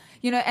singer,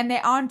 and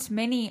there aren't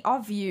many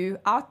of you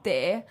out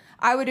there,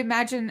 I would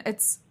imagine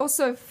it's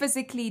also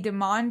physically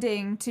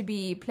demanding to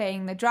be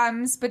playing the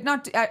drums, but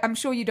I'm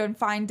sure you don't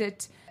find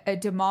it a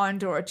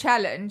demand or a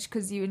challenge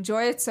because you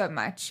enjoy it so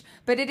much,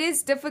 but it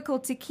is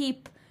difficult to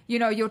keep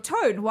your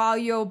tone while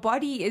your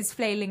body is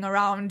flailing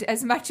around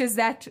as much as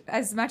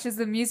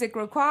the music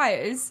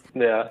requires.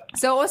 Yeah.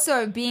 So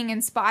also being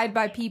inspired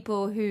by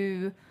people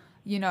who,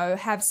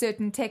 have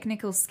certain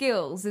technical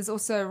skills is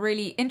also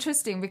really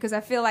interesting, because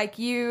I feel like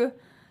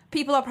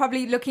people are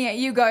probably looking at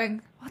you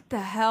going, what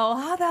the hell?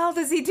 How the hell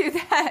does he do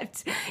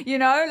that?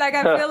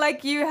 I feel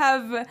like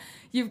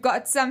you've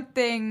got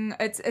something,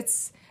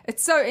 it's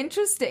so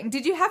interesting.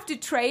 Did you have to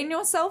train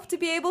yourself to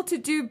be able to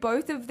do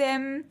both of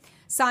them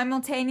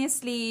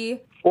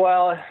simultaneously?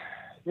 Well,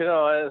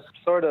 it's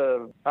sort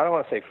of, I don't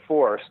want to say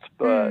forced,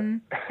 but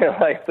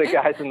like the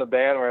guys in the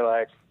band were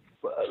like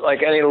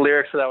any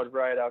lyrics that I would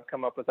write, I would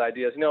come up with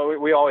ideas.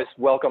 We always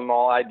welcome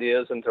all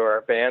ideas into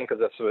our band,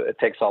 because that's what it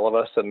takes, all of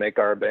us to make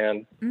our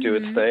band do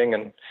its thing.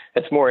 And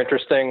it's more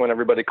interesting when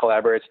everybody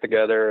collaborates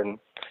together and,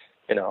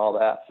 all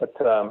that.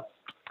 But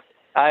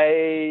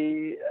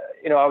I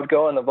would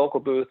go in the vocal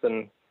booth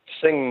and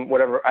sing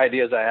whatever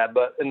ideas I had.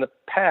 But in the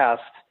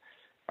past,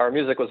 our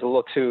music was a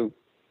little too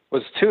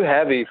was too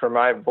heavy for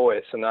my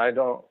voice, and I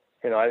don't,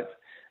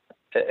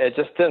 it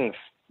just didn't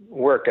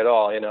work at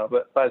all,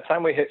 But by the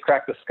time we hit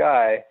Crack the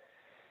Sky,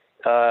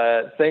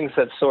 things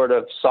had sort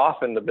of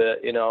softened a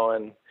bit,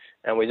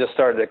 and we just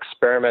started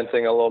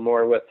experimenting a little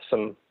more with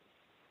some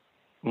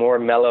more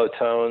mellow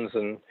tones,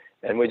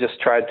 and we just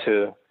tried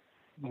to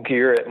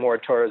gear it more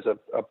towards a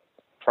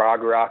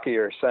prog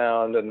rockier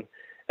sound, and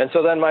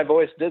so then my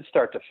voice did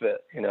start to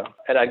fit,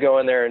 and I'd go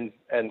in there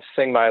and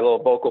sing my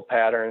little vocal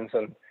patterns,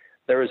 and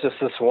there was just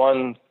this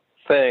one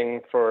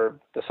thing for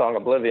the song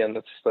Oblivion,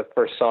 that's the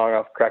first song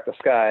off Crack the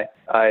Sky.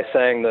 I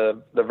sang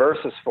the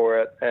verses for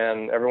it,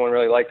 and everyone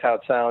really liked how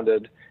it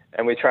sounded,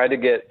 and we tried to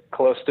get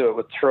close to it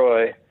with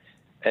Troy,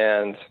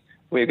 and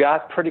we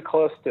got pretty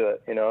close to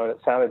it, and it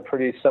sounded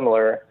pretty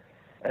similar,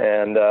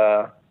 and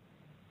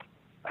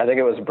I think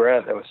it was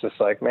Brent that was just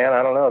like, man,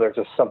 I don't know, there's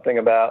just something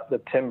about the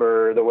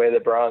timbre, the way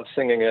that Braun's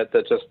singing it,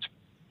 that just,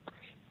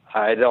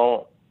 I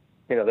don't,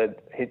 that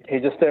he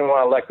just didn't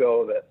want to let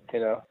go of it,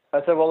 I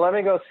said, well, let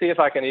me go see if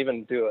I can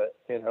even do it,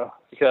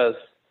 because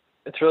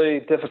it's really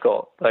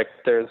difficult. Like,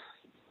 there's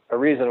a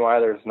reason why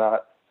there's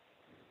not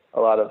a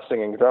lot of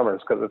singing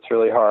drummers, because it's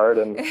really hard,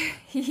 and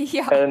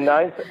and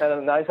nine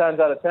times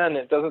out of 10,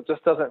 it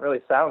doesn't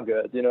really sound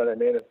good. You know what I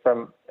mean?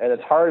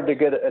 It's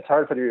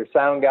hard for your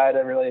sound guy to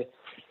really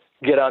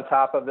get on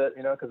top of it,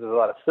 because there's a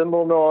lot of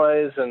cymbal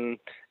noise, and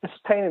it's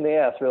a pain in the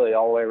ass really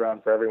all the way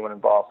around for everyone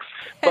involved.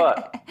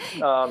 But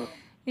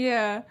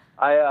yeah,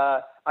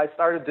 I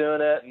started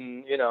doing it,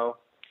 and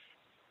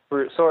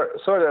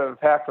sort of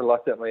half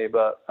reluctantly,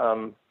 but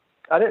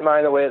I didn't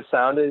mind the way it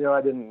sounded.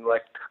 I didn't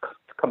like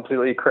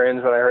completely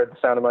cringe when I heard the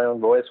sound of my own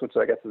voice, which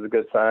I guess is a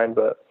good sign.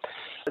 But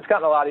it's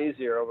gotten a lot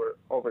easier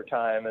over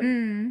time,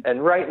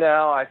 and right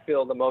now I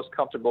feel the most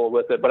comfortable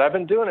with it. But I've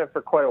been doing it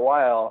for quite a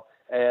while,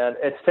 and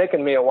it's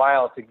taken me a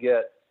while to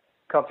get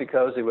comfy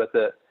cozy with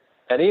it.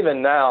 And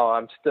even now,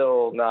 I'm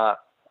still not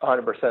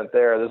 100%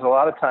 there. There's a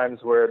lot of times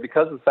where,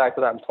 because of the fact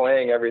that I'm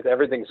playing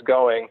everything's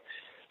going,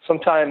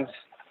 sometimes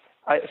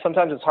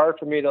it's hard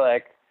for me to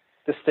like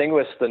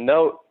distinguish the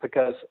note,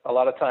 because a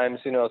lot of times,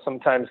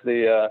 sometimes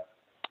the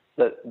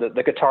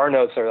guitar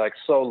notes are like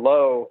so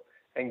low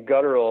and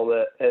guttural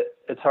that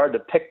it's hard to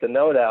pick the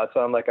note out. So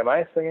I'm like, am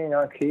I singing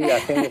on key?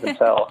 I can't even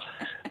tell,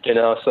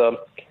 so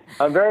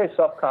I'm very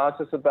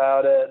self-conscious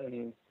about it.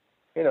 And,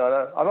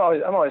 I'm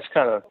always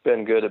kind of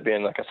been good at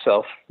being like a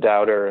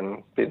self-doubter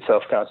and being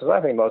self-conscious. I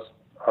think most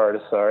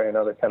artists are,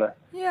 they're kind of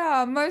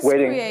most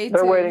creatives.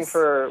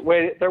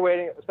 They're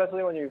waiting,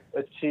 especially when you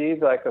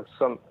achieve like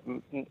some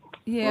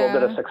little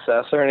bit of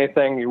success or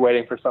anything. You're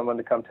waiting for someone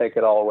to come take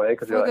it all away,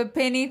 because for the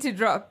penny to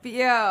drop.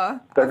 Yeah,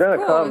 they're going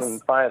to come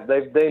and find.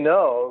 They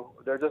know.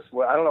 They're just.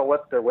 I don't know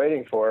what they're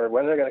waiting for.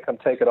 When they're going to come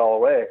take it all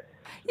away.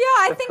 Yeah,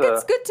 I think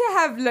it's good to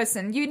have,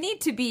 you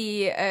need to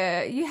be,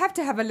 you have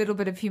to have a little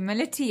bit of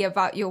humility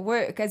about your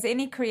work. As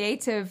any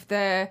creative,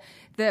 the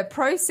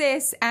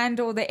process and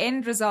or the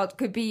end result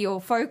could be your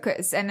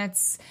focus. And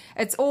it's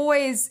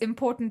always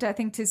important, I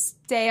think, to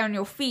stay on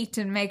your feet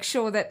and make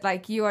sure that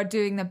like you are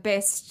doing the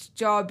best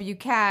job you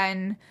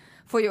can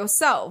for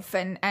yourself.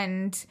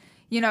 And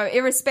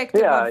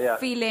irrespective of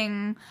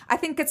feeling, I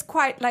think it's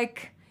quite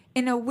like,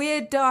 in a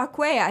weird, dark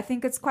way, I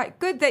think it's quite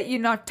good that you're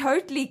not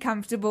totally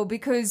comfortable,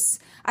 because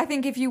I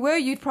think if you were,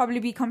 you'd probably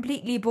be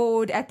completely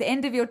bored at the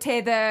end of your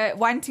tether,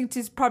 wanting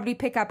to probably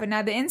pick up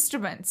another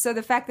instrument. So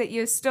the fact that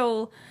you're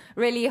still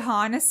really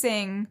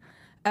harnessing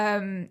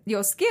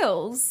your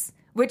skills,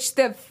 which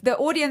the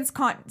audience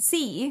can't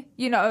see,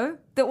 the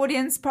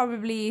audience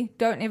probably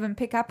don't even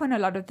pick up on a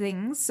lot of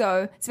things.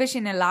 So especially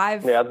in a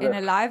live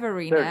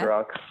arena, they're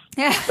drunk.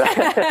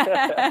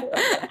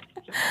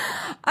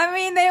 I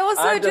mean, they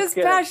also just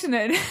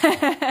passionate.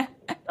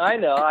 I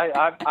know.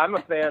 I'm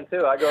a fan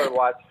too. I go to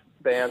watch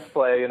bands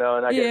play, and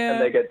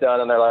and they get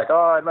done and they're like,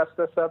 "Oh, I messed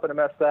this up and I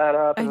messed that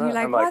up," and you're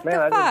like, I'm "What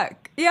the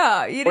fuck?"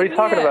 Yeah. What are you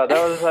talking about?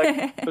 That was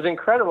it was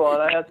incredible,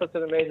 and I had such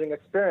an amazing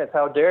experience.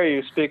 How dare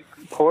you speak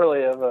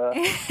poorly of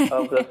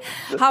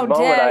this How moment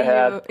dare I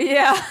had? You?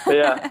 Yeah.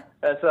 Yeah.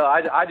 And so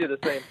I do the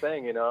same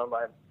thing.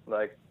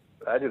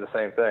 I do the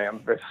same thing.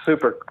 I'm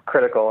super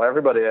critical.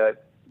 Everybody I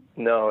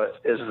know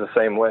is the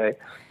same way.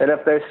 And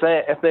if they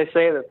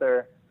say that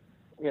they're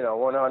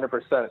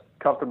 100%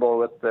 comfortable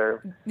with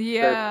their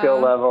skill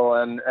level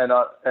and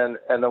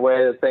the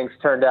way that things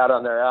turned out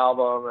on their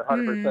album,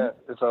 100%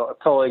 is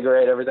totally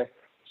great. Everything.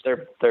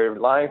 They're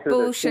lying through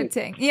bullshitting.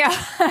 Their teeth.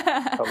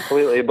 Yeah.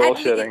 Completely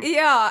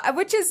bullshitting.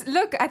 Which is,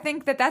 look, I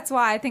think that's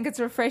why I think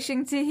it's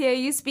refreshing to hear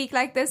you speak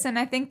like this. And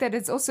I think that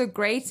it's also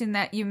great in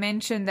that you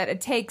mentioned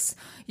that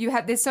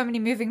there's so many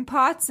moving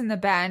parts in the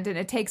band, and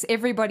it takes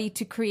everybody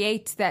to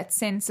create that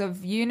sense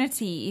of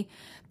unity.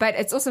 But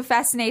it's also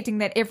fascinating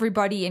that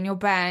everybody in your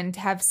band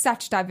have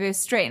such diverse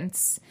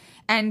strengths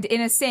and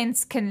in a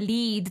sense can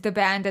lead the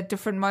band at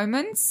different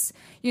moments,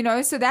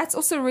 so that's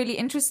also really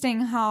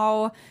interesting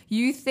how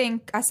you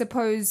think, I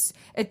suppose,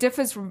 it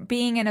differs from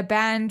being in a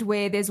band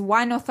where there's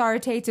one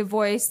authoritative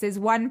voice, there's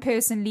one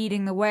person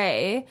leading the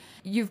way.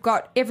 You've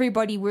got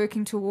everybody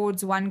working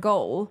towards one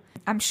goal.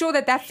 I'm sure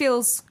that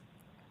feels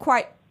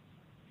quite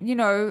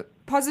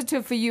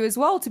positive for you as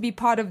well to be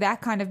part of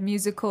that kind of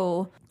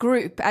musical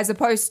group, as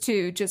opposed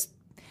to just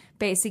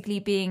basically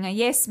being a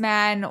yes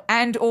man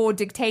and or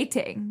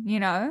dictating,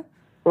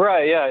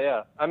 Right,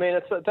 yeah. I mean,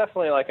 it's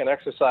definitely like an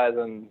exercise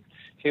in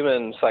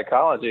human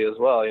psychology as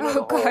well.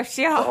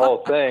 The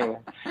whole thing.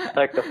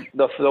 Like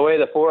the way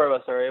the four of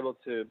us are able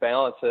to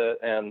balance it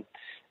and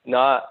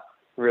not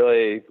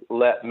really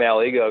let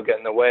male ego get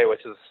in the way,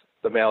 which is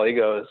the male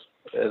ego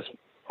is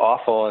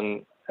awful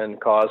and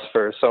cause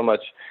for so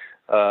much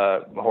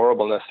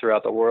horribleness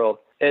throughout the world.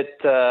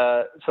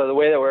 So the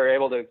way that we're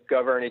able to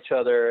govern each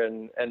other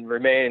and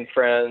remain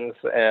friends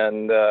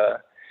and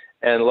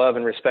love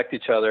and respect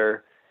each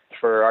other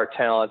for our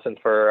talents and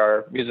for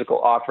our musical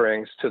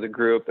offerings to the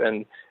group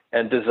and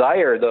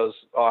desire those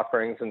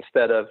offerings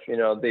instead of,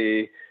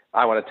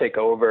 I want to take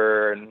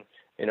over and,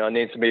 it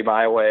needs to be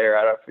my way or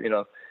I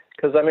don't,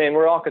 because I mean,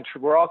 we're all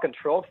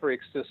control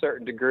freaks to a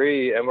certain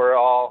degree and we're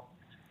all,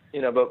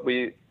 but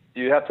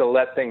you have to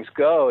let things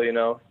go,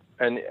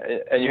 and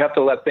you have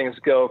to let things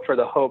go for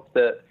the hope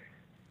that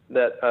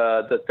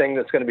the thing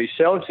that's going to be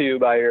shown to you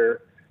by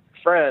your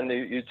friend,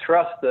 you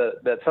trust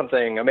that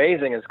something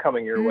amazing is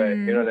coming your way.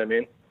 You know what I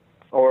mean?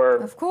 Or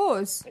of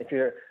course,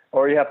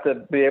 or you have to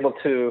be able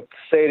to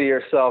say to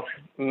yourself,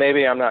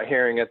 maybe I'm not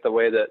hearing it the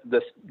way that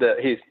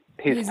he's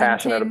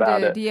passionate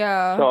about it.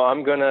 Yeah. So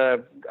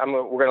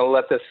we're gonna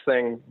let this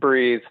thing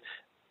breathe.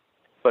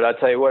 But I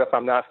tell you what, if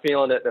I'm not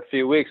feeling it in a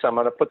few weeks, I'm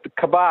gonna put the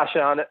kibosh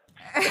on it.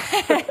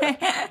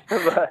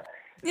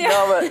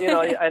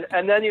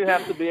 And then you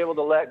have to be able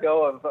to let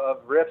go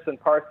of riffs and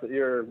parts that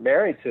you're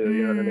married to.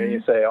 You know what I mean?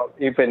 You say,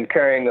 you've been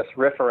carrying this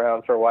riff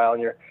around for a while,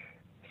 and you're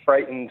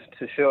frightened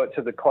to show it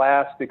to the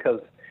class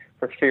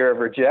for fear of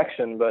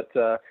rejection. But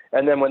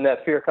and then when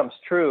that fear comes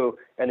true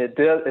and it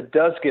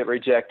does get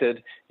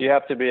rejected, you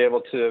have to be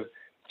able to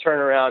turn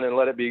around and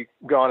let it be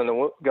gone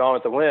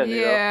with the wind.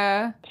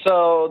 Yeah.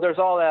 So there's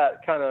all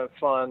that kind of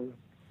fun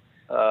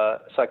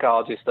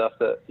psychology stuff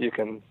that you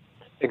can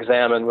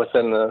examine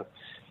within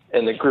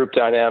the group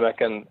dynamic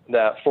and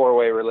that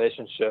four-way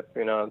relationship.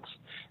 It's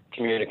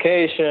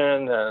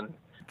communication and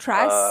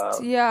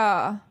trust.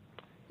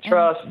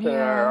 Trust. And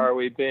are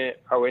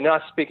we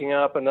not speaking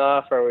up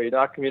enough? Are we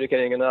not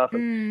communicating enough?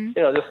 And,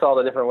 just all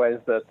the different ways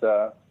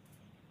that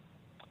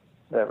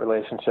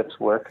relationships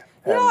work.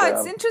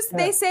 It's interesting.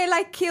 They say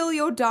kill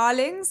your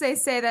darlings. They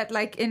say that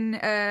in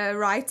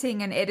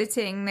writing and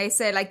editing, they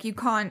say you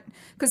can't,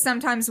 because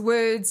sometimes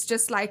words,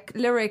 just like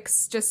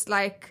lyrics, just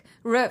like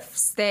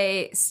riffs,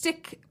 they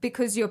stick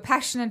because you're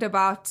passionate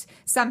about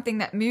something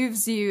that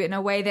moves you in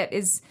a way that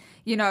is,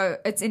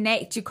 it's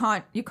innate.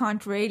 You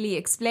can't really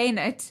explain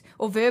it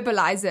or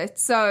verbalize it.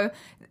 So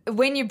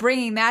when you're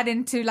bringing that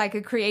into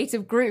a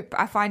creative group,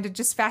 I find it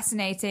just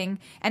fascinating.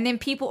 And then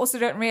people also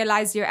don't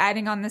realize you're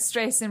adding on the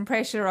stress and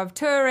pressure of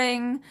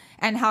touring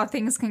and how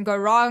things can go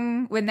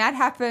wrong when that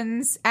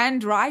happens,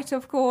 and right,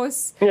 of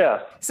course.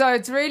 Yeah. So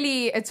it's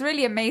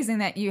really amazing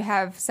that you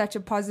have such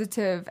a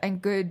positive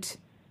and good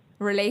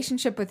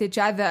relationship with each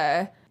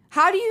other.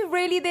 How do you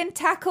really then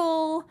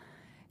tackle,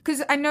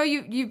 because I know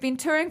you've been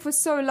touring for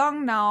so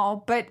long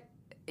now, but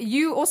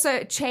you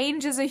also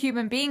change as a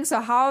human being.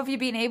 So how have you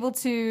been able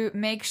to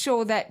make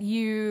sure that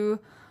you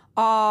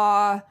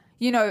are,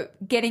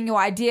 getting your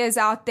ideas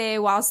out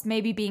there whilst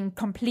maybe being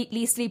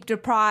completely sleep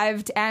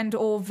deprived and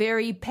or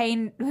very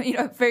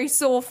very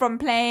sore from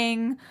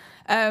playing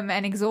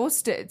and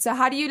exhausted? So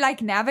how do you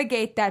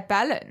navigate that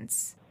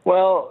balance?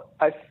 Well,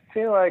 I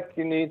feel like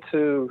you need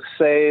to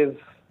save,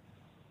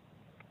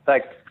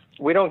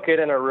 we don't get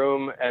in a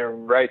room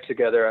and write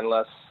together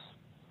unless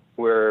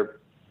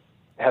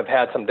have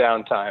had some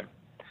downtime.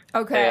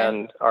 Okay.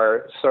 And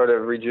are sort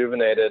of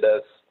rejuvenated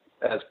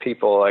as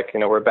people,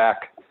 we're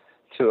back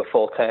to a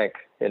full tank,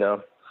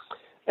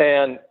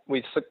 and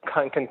we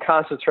can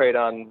concentrate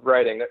on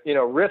writing.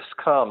 Riffs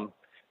come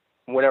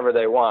whenever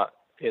they want,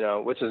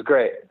 which is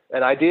great,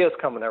 and ideas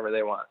come whenever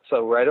they want.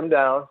 So write them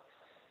down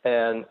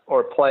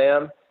or play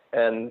them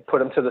and put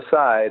them to the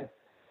side,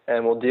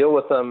 and we'll deal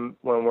with them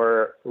when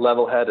we're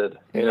level-headed,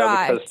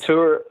 right. Because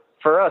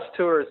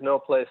tour is no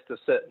place to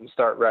sit and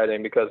start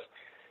writing, because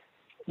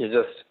you're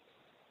just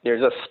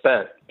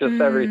spent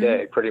every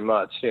day pretty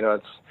much.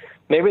 It's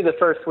maybe the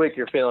first week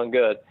you're feeling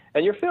good,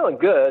 and you're feeling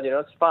good,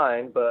 it's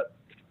fine, but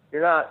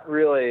you're not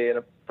really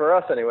for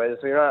us anyways,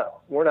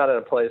 we're not in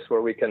a place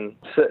where we can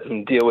sit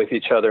and deal with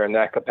each other in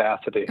that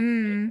capacity.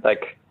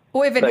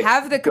 Or even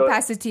have the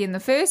capacity in the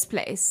first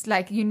place.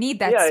 You need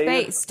that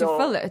space to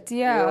fill it.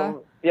 Yeah.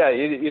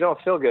 You don't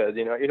feel good.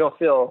 You don't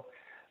feel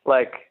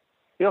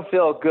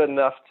good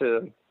enough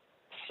to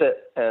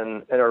sit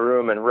in a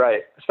room and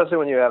write, especially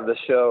when you have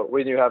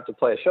to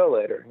play a show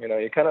later.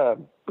 You kind of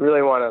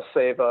really want to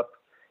save up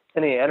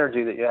any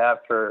energy that you have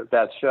for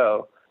that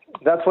show.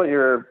 That's what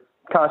you're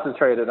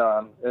concentrated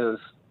on, is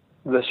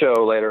the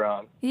show later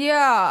on.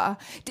 Yeah.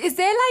 Is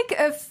there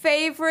a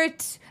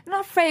favorite,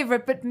 not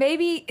favorite, but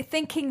maybe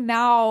thinking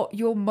now,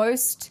 your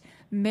most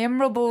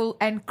memorable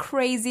and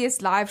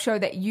craziest live show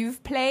that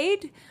you've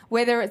played,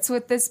 whether it's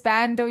with this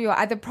band or your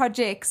other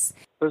projects?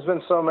 There's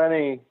been so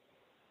many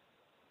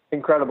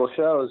incredible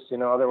shows,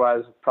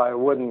 otherwise probably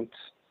wouldn't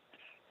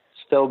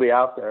still be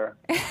out there.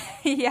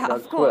 Yeah,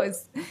 of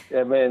course.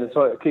 It's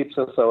what keeps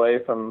us away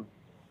from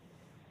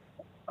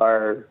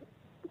our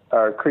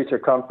creature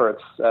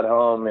comforts at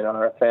home,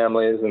 our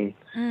families and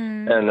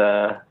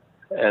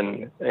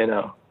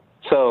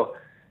so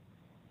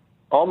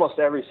almost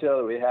every show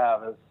that we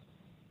have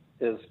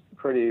is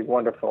pretty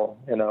wonderful,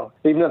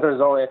 even if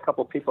there's only a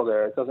couple people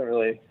there, it doesn't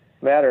really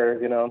matter,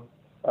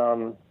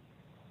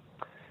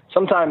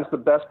 sometimes the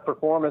best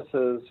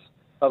performances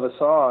of a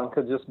song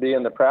could just be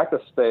in the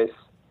practice space,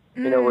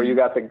 where you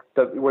got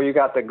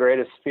the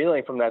greatest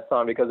feeling from that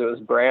song because it was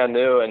brand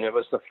new and it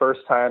was the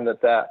first time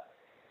that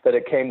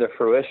it came to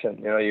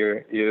fruition.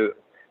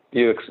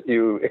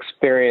 You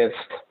experienced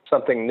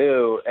something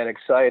new and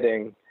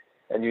exciting,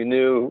 and we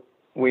knew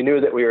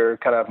that we were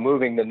kind of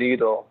moving the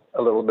needle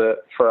a little bit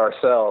for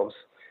ourselves,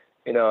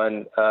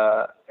 and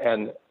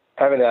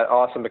having that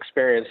awesome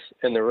experience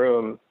in the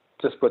room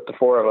just with the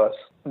four of us,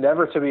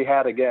 never to be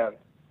had again.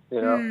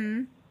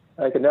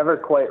 I could never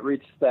quite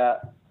reach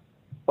that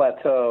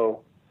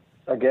plateau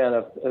again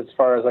as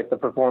far as like the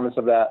performance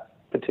of that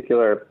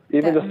particular,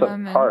 even just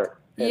a part.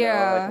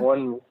 Yeah.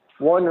 Like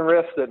one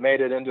riff that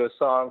made it into a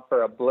song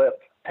for a blip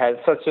had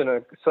such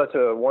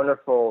a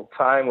wonderful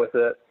time with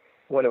it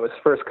when it was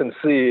first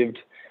conceived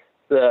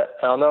that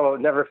I'll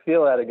never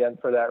feel that again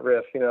for that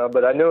riff,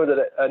 but I know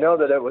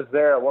that it was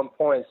there at one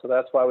point, so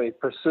that's why we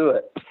pursue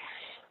it.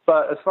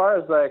 But as far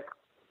as like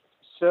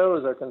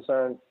shows are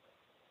concerned,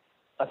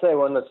 I say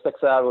one that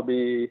sticks out would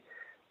be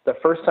the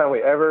first time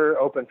we ever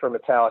opened for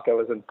Metallica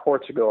was in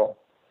Portugal.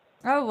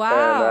 Oh,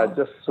 wow. And I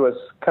just was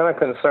kind of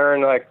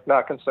concerned,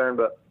 not concerned,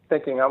 but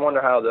thinking, I wonder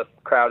how the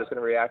crowd is going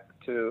to react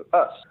to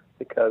us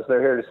because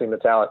they're here to see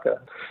Metallica.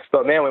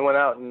 But man, we went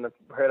out and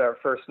hit our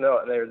first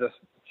note and they were just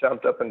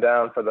jumped up and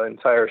down for the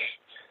entire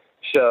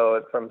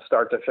show from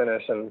start to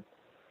finish. And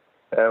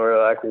we were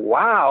like,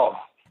 wow.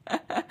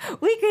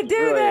 We could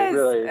do this.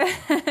 Really,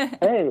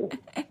 hey,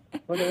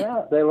 look at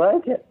that. They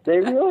like it. They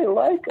really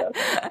like us.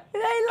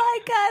 They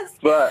like us.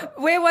 But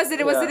where was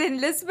it? Was it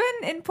in Lisbon,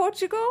 in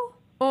Portugal?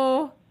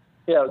 Or?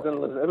 Yeah, it was in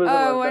Lisbon.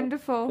 Oh,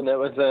 wonderful. And it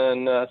was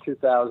in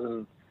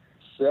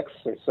 2006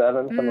 or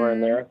 2007, somewhere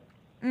in there.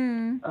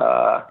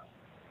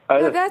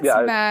 That's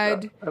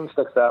mad. It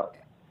sticks out.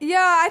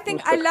 Yeah, I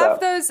think I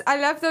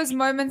love those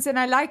moments, and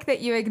I like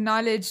that you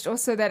acknowledged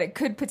also that it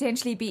could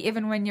potentially be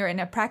even when you're in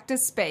a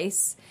practice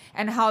space,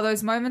 and how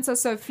those moments are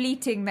so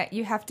fleeting that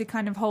you have to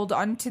kind of hold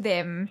on to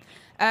them.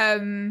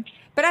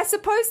 But I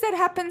suppose that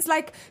happens.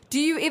 Like,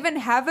 do you even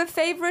have a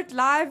favorite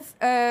live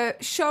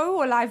show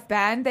or live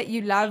band that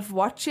you love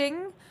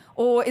watching?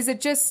 Or is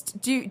it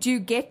just, do you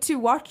get to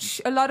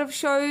watch a lot of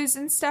shows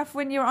and stuff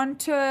when you're on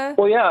tour?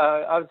 Well, yeah,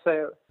 I would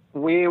say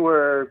we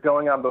were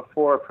going on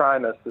before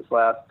Primus this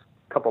last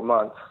couple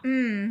months.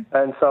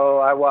 And so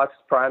I watched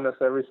Primus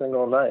every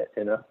single night,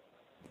 Man,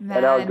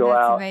 and I would go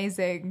out. That's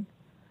amazing.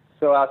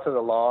 Go out to the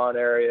lawn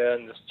area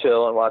and just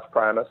chill and watch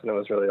Primus, and it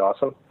was really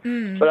awesome.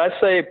 But I'd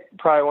say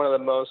probably one of the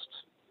most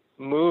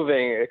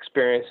moving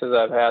experiences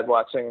I've had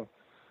watching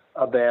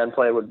a band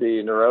play would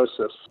be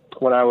Neurosis.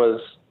 When I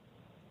was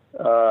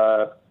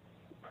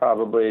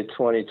probably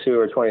 22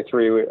 or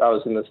 23, I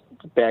was in this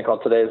band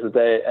called Today's the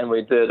Day, and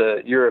we did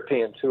a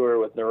European tour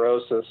with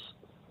Neurosis.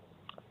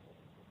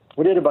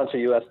 We did a bunch of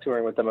U.S.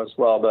 touring with them as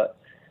well, but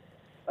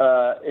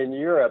in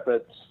Europe,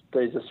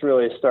 they just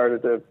really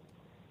started to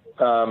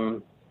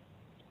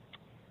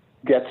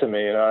get to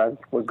me. I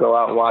would go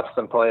out and watch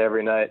them play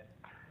every night,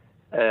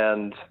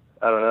 and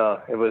I don't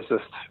know, it was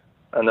just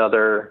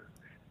another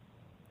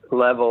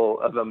level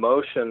of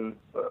emotion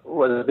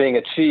was being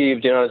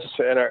achieved. And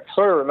it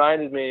sort of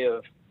reminded me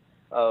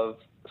of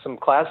some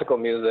classical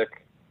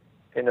music.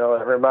 It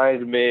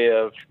reminded me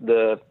of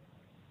the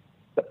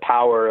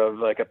power of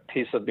like a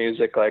piece of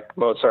music like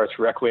Mozart's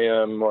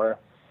Requiem or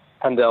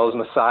Handel's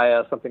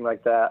Messiah, something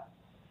like that.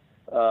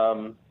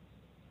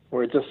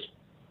 Where it just,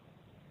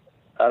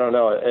 I don't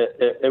know,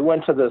 it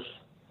went to this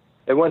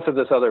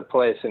other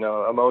place,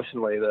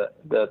 emotionally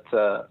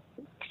that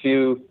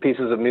few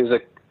pieces of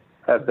music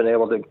have been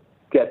able to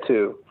get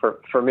to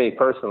for me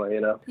personally,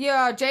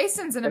 Yeah,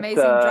 Jason's an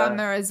amazing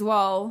drummer as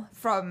well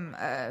from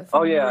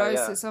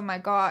Neurosis. Yeah. Oh my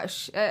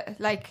gosh,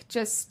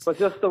 But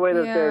just the way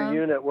that their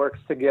unit works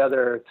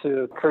together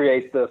to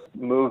create this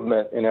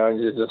movement, and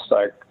you're just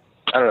like,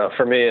 I don't know.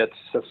 For me, it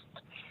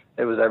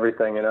was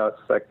everything,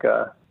 It's like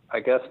I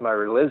guess my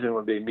religion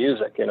would be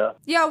music,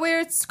 Yeah, where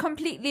it's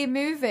completely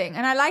moving,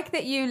 and I like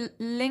that you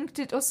linked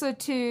it also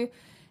to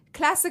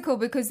classical,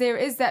 because there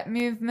is that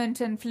movement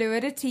and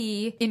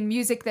fluidity in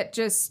music that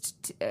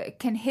just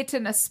can hit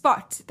in a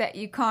spot that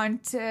you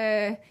can't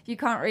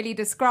really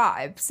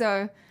describe.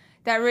 So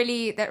that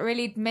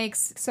really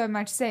makes so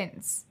much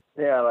sense.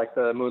 Yeah, like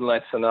the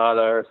Moonlight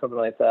Sonata or something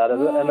like that.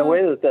 And the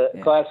way that the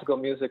classical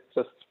music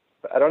just,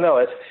 I don't know,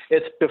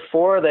 it's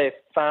before they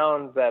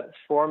found that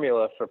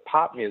formula for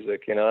pop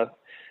music, And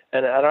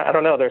I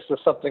don't know, there's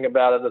just something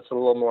about it that's a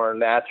little more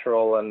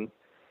natural and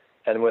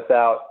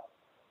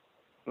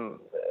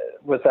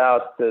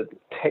without the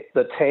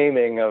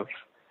taming of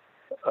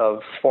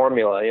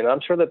formula. You know,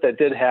 I'm sure that they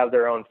did have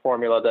their own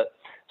formula that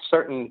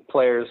certain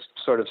players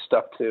sort of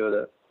stuck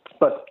to,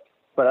 but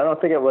I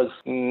don't think it was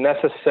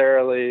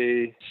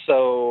necessarily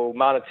so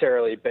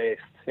monetarily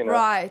based. You know,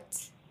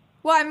 right?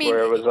 Well, I mean,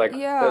 where it was like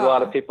a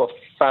lot of people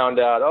found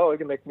out, oh, we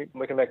can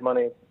make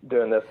money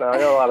doing this. Now I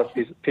know a lot of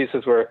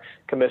pieces were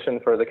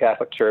commissioned for the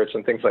Catholic Church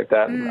and things like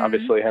that. And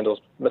obviously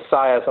Handel's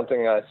Messiah,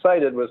 something I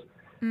cited, was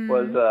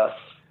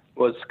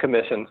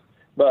commissioned.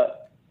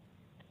 But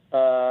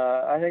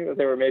I think that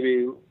they were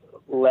maybe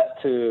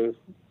let to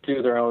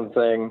do their own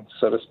thing,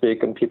 so to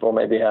speak, and people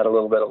maybe had a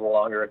little bit of a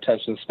longer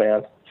attention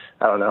span.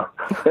 I don't know.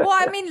 Well,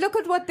 I mean, look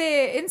at what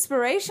their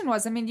inspiration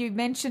was. I mean, you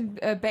mentioned,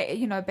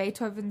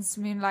 Beethoven's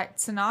Moonlight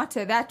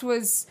Sonata. That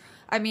was,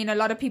 I mean, a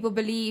lot of people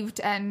believed,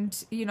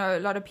 and, you know,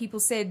 a lot of people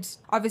said,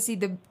 obviously,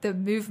 the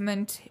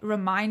movement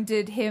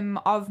reminded him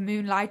of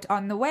Moonlight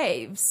on the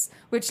Waves,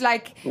 which,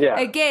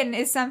 again,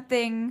 is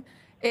something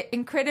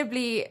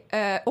incredibly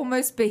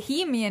almost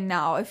bohemian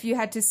now. If you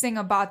had to sing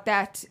about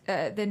that,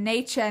 the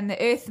nature and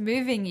the earth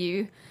moving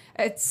you,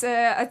 it's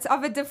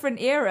of a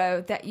different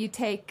era that you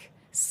take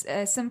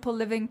simple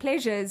living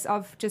pleasures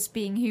of just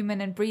being human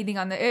and breathing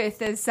on the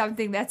earth as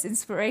something that's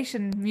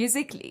inspiration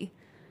musically,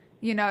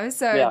 you know.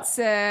 So it's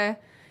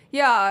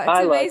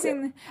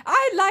amazing.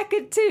 I like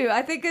it too.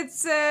 I think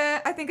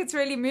it's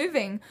really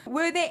moving.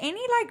 Were there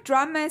any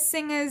drummers,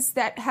 singers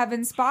that have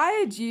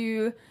inspired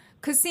you?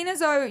 Because seeing as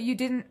though you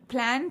didn't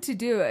plan to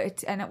do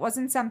it and it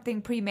wasn't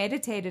something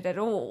premeditated at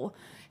all,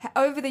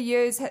 over the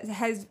years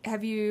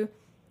have you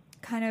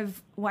kind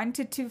of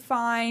wanted to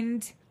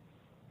find,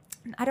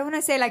 I don't want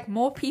to say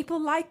more people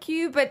like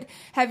you, but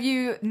have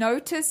you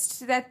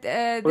noticed that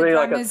the drummers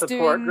like a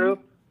support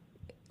group?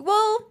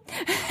 Well,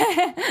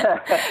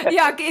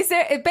 yeah.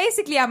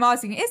 Basically, I'm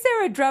asking: is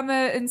there a drummer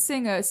and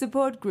singer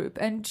support group,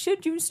 and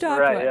should you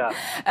start one?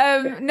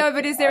 Yeah. No,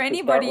 but is there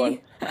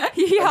anybody?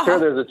 Yeah. I'm sure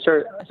there's a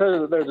church.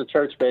 There's a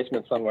church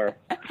basement somewhere.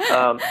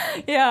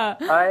 Yeah.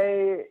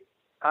 I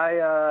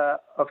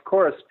of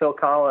course, Phil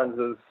Collins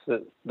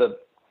is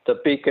the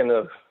beacon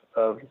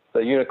of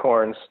the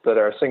unicorns that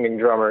are singing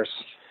drummers,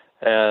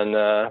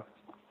 and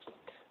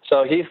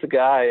so he's the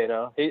guy, you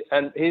know.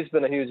 He's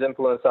been a huge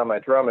influence on my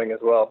drumming as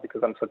well,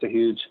 because I'm such a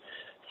huge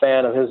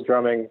fan of his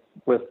drumming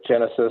with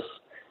Genesis.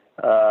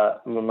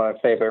 One of my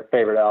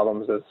favorite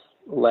albums is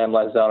Lamb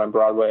Lies Down on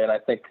Broadway, and I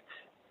think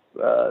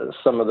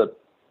some of the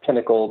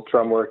pinnacle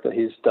drum work that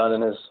he's done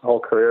in his whole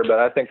career. But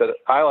I think that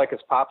I like his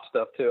pop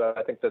stuff too.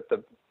 I think that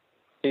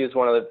he's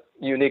one of the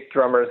unique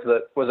drummers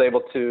that was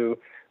able to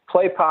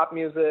play pop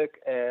music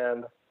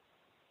and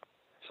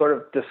sort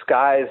of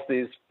disguise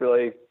these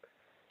really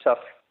tough,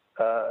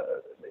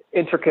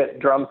 intricate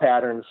drum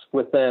patterns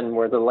within,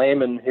 where the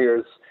layman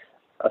hears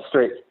a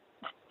straight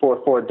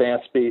 4/4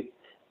 dance beat.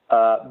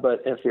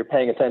 But if you're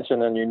paying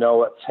attention and you know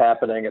what's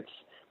happening, it's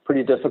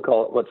pretty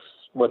difficult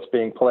what's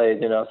being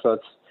played, you know. So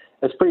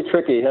it's pretty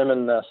tricky. Him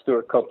and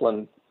Stuart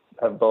Copeland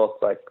have both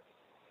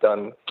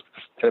done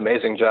an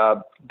amazing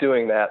job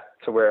doing that,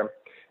 to where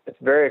it's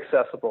very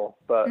accessible,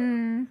 but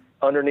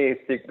underneath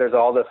there's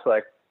all this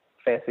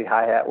fancy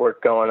hi-hat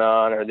work going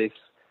on, or these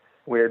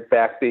weird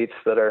backbeats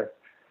that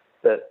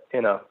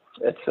you know,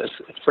 it's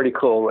pretty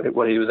cool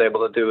what he was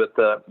able to do with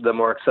the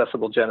more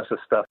accessible Genesis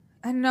stuff.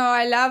 I know,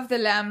 I love The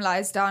Lamb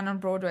Lies Down on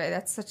Broadway.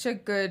 That's such a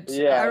good...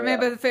 I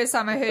remember the first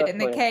time I heard In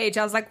the Cage,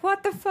 I was like,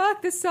 what the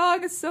fuck? This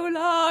song is so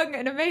long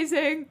and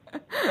amazing.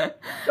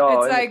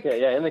 Oh,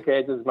 In the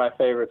Cage is my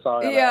favorite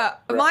song. Yeah,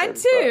 mine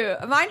too.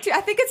 Mine too.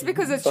 I think it's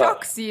because it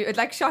shocks you.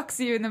 It shocks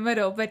you in the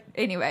middle. But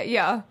anyway,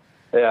 yeah.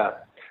 Yeah.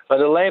 But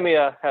the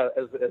Lamia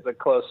is a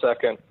close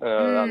second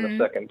on the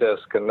second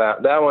disc. And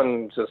that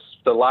one, just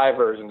the live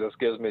version just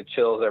gives me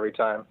chills every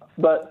time.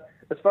 But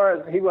as far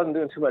as, he wasn't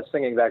doing too much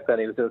singing back then.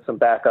 He was doing some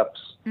backups.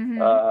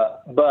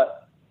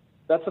 But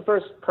that's the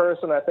first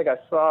person I think I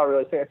saw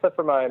really sing, except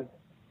for my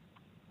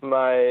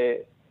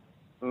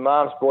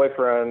mom's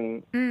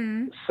boyfriend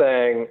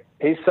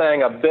he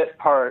sang a bit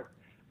part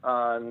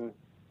on,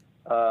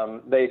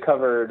 they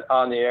covered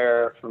On the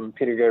Air from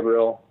Peter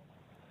Gabriel.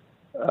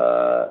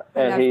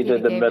 And he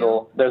did the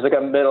middle. There's like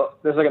a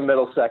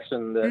middle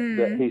section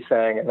that he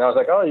sang, and I was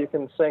like, "Oh, you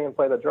can sing and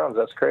play the drums.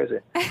 That's crazy."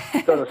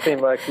 It doesn't seem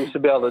like you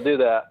should be able to do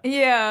that.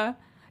 Yeah.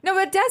 No,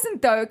 it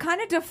doesn't though. It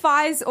kind of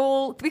defies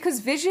all,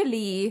 because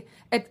visually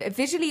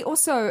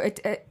also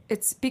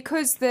it's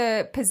because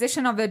the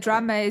position of the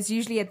drummer is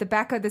usually at the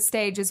back of the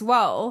stage as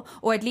well,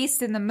 or at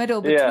least in the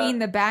middle between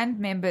the band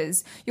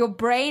members. Your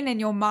brain and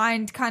your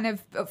mind kind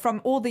of,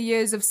 from all the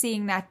years of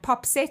seeing that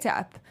pop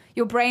setup,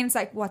 your brain's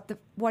like,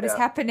 what is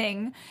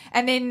happening?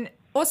 And then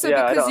also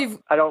because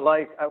I don't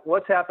like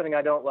what's happening.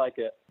 I don't like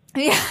it.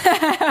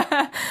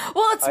 Yeah.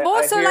 Well, it's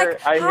more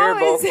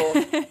how is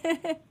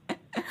it?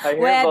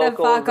 Where the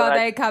fuck are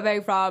they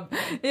coming from?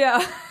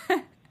 Yeah.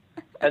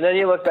 And then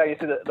you look back, you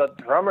see the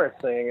drummer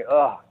singing.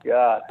 Oh,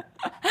 God.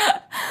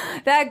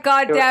 That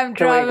goddamn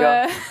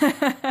drummer.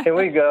 Can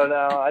we go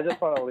now? I just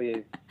want to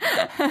leave.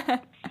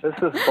 This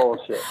is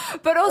bullshit.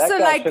 But also, that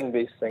guy like, shouldn't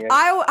be singing.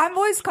 I'm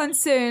always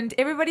concerned.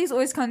 Everybody's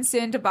always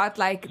concerned about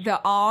like the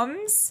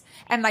arms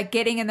and like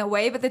getting in the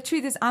way. But the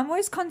truth is, I'm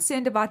always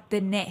concerned about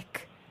the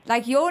neck.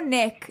 Like your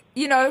neck,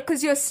 you know,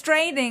 because you're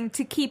straining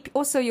to keep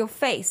also your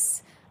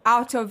face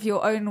out of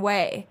your own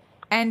way.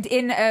 And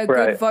in a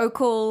good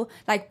vocal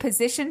like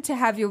position to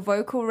have your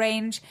vocal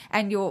range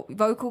and your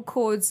vocal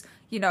cords,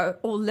 you know,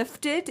 all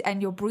lifted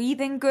and you're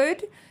breathing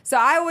good. So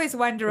I always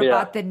wonder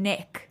about the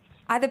neck.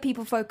 Other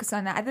people focus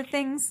on other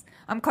things.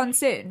 I'm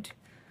concerned.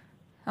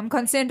 I'm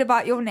concerned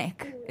about your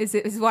neck. Is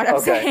what I'm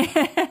saying?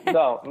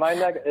 No, my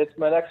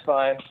neck's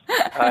fine.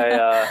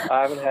 I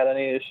haven't had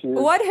any issues.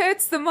 What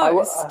hurts the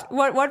most?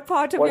 What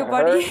part of your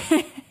body?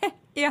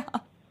 Yeah.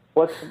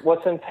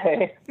 What's in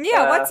pain?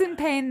 Yeah, what's in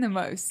pain the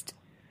most?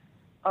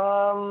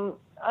 I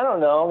don't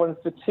know. When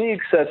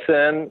fatigue sets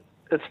in,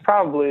 it's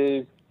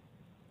probably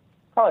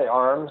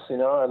arms, you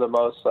know, are the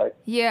most like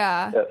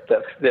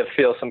that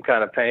feel some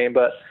kind of pain.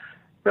 But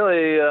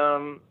really,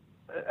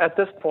 at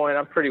this point,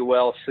 I'm pretty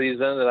well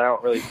seasoned, and I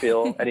don't really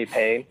feel any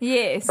pain.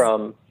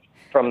 From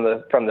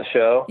the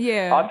show.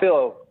 Yeah, I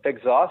feel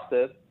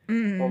exhausted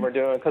when we're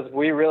doing, because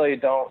we really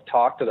don't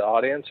talk to the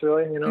audience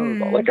really. You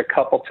know, like a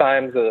couple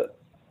times a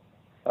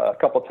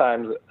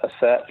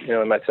set. You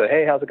know, we might say,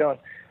 "Hey, how's it going?"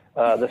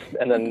 And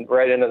then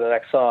right into the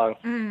next song.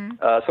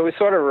 So we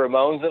sort of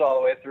Ramones it all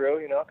the way through,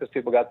 you know, because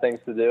people got things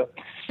to do,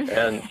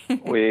 and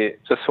we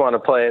just want to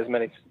play as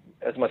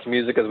much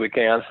music as we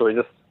can. So we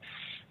just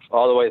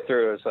all the way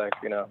through. It's like,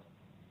 you know,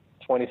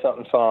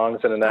 20-something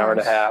songs in an hour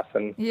and a half,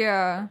 and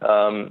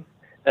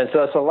and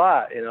so it's a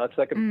lot, you know. It's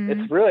like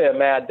it's really a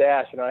mad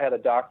dash. You know, I had a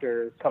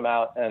doctor come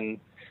out and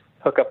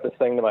hook up this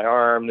thing to my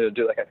arm to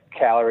do like a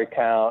calorie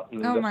count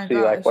and just see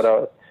like what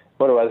I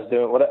was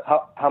doing,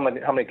 how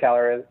many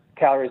calories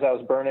I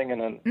was burning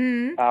in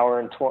an hour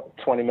and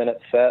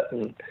 20-minute set,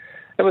 and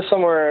it was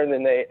somewhere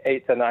in the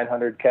 800 to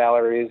 900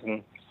 calories,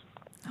 and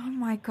oh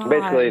my god!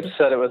 Basically, it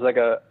said it was like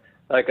a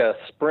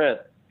sprint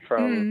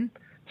from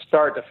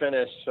start to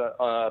finish,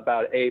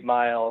 about 8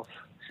 miles,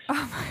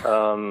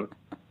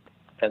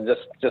 and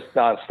just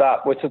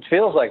nonstop, which it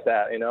feels like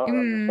that, you know. And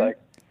I'm just like,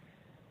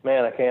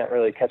 man, I can't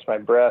really catch my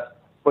breath,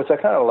 which I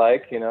kind of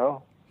like, you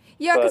know.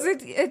 Yeah, because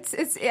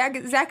it's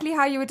exactly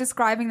how you were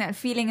describing that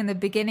feeling in the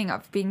beginning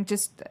of being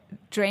just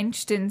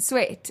drenched in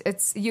sweat.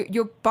 It's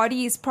your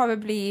body is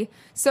probably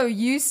so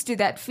used to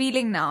that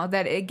feeling now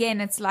that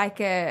again it's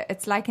like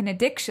an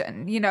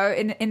addiction, you know,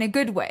 in a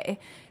good way,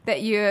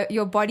 that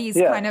your body is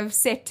kind of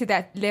set to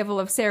that level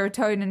of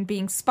serotonin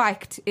being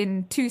spiked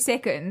in 2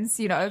 seconds,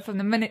 you know, from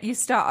the minute you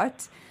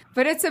start.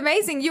 But it's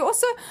amazing. You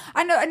also,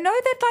 I know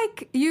that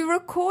like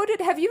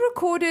have you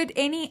recorded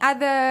any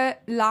other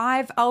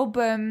live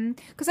album?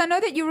 Because I know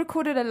that you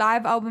recorded a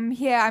live album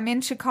here. I'm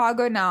in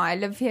Chicago now. I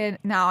live here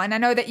now. And I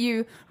know that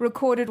you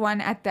recorded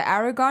one at the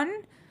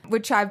Aragon,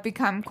 which I've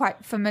become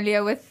quite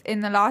familiar with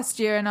in the last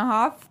year and a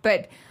half.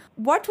 But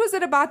what was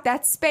it about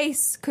that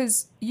space?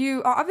 Because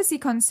you are obviously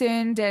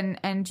concerned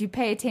and you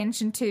pay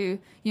attention to,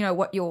 you know,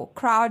 what your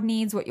crowd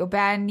needs, what your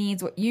band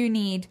needs, what you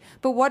need.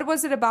 But what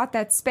was it about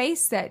that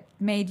space that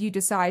made you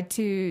decide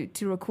to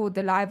record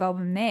the live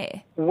album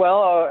there?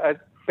 Well,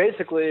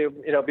 basically,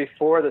 you know,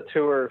 before the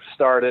tour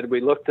started,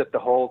 we looked at the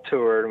whole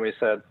tour and we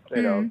said,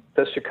 you know,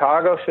 the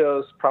Chicago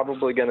show's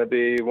probably going to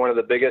be one of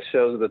the biggest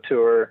shows of the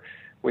tour.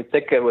 We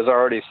think it was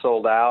already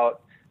sold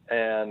out.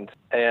 And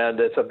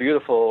it's a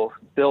beautiful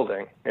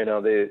building, you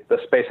know, the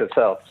space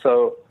itself.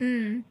 So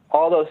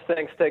all those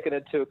things taken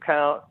into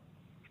account,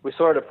 we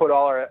sort of put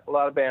a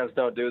lot of bands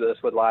don't do this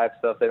with live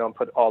stuff. They don't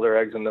put all their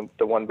eggs in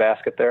the one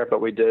basket there,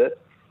 but we did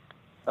it.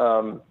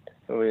 And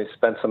we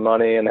spent some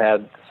money and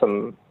had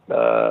some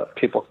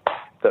people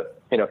that,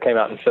 you know, came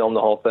out and filmed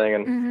the whole thing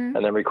and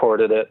then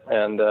recorded it.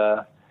 And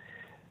that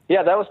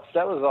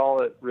was all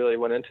that really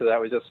went into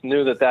that. We just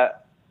knew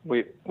that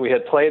we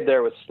had played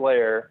there with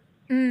Slayer.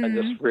 And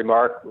just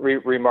remarked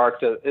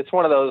that it's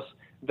one of those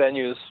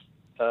venues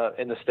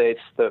in the States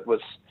that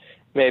was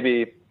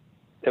maybe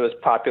it was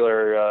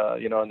popular,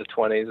 you know, in the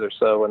 20s or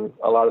so, when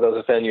a lot of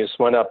those venues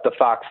went up the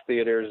Fox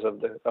theaters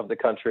of the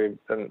country,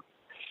 and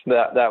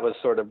that was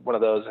sort of one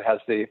of those that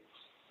has the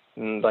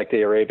like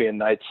the Arabian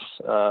Nights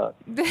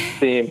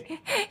theme.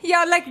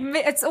 Yeah, like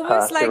it's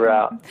almost like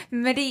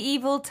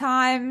medieval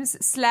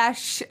times /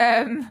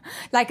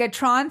 like a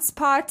trance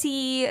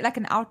party, like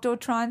an outdoor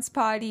trance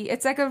party.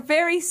 It's like a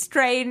very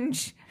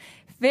strange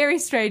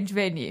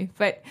venue,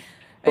 but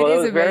it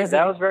is amazing.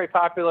 That was very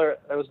popular.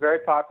 It was very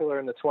popular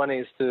in the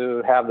 20s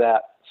to have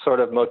that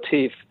sort of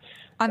motif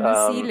on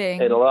the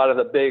ceiling in a lot of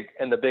the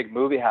big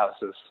movie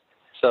houses.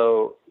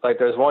 So, like,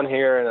 there's one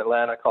here in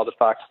Atlanta called the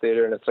Fox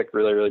Theater, and it's like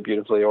really, really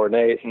beautifully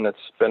ornate, and it's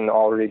been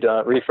all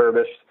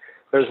refurbished.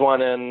 There's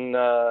one in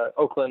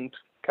Oakland,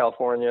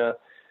 California,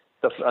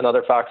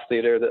 another Fox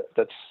Theater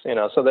that's, you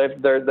know, so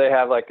they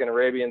have like an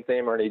Arabian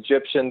theme or an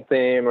Egyptian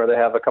theme, or they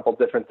have a couple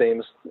different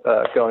themes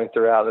going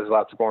throughout. There's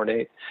lots of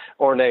ornate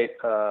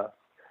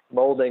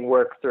molding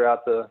work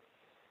throughout the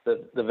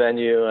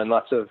venue, and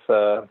lots of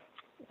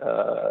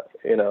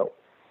you know,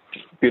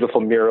 beautiful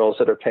murals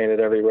that are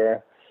painted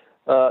everywhere.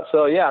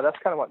 So yeah, that's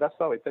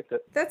why we picked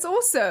it. That's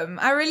awesome.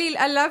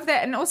 I love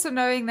that. And also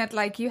knowing that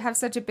like you have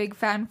such a big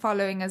fan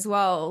following as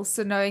well.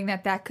 So knowing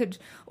that could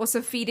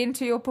also feed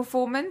into your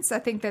performance. I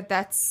think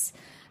that's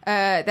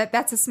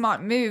a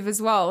smart move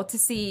as well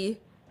to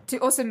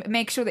also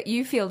make sure that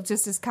you feel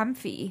just as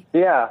comfy.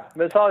 Yeah,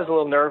 but it's always a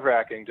little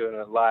nerve-wracking doing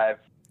it live.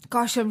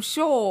 Gosh, I'm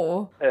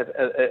sure.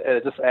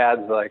 It just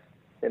adds like,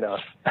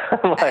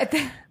 like,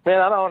 man,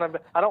 I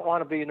don't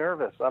want to be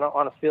nervous. I don't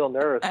want to feel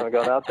nervous when I'm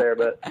going out there.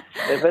 But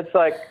if it's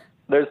like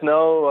there's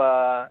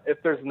no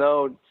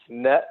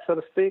net, so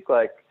to speak,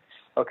 like,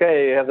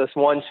 okay, you have this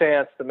one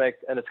chance to make,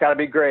 and it's got to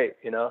be great,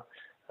 I'm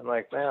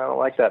like, man, I don't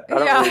like that.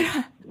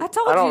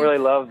 I don't really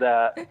love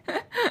that.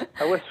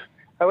 I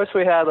wish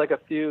we had like a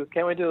few.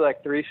 Can't we do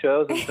like 3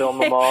 shows and film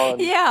them all?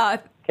 And yeah.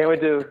 Can't we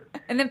do?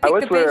 And then pick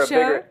the best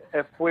show.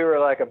 If we were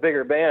like a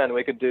bigger band,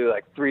 we could do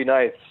like 3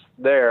 nights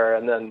there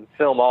and then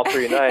film all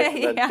 3 nights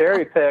and then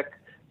cherry pick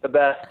the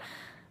best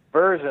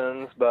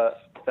versions,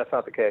 but that's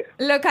not the case.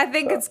 Look, I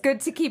think it's good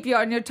to keep you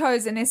on your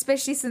toes, and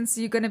especially since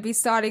you're going to be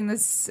starting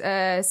this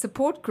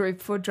support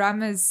group for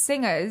drummers,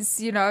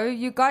 singers. You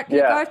got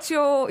people to talk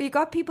to. You'll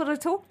have people to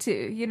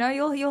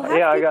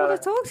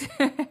talk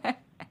to.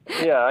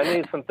 Yeah, I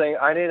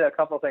need a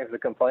couple things to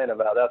complain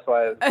about. That's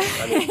why I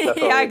need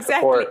yeah,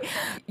 exactly. support.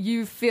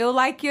 You feel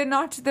like you're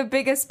not the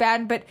biggest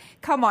band, but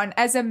come on,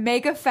 as a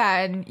mega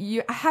fan,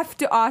 you have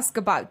to ask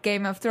about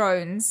Game of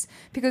Thrones,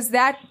 because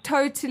I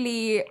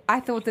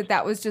thought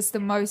that was just the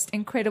most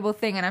incredible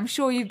thing, and I'm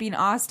sure you've been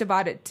asked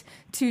about it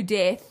to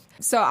death.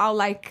 So I'll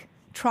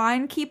try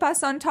and keep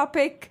us on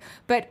topic,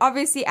 but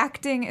obviously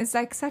acting is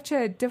like such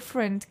a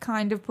different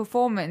kind of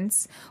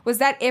performance. Was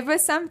that ever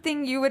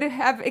something you would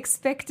have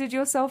expected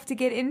yourself to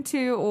get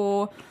into,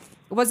 or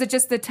was it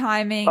just the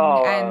timing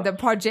and the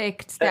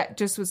project that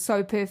just was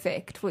so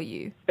perfect for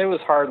you? It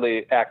was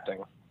hardly acting,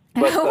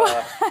 but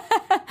I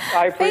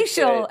appreciate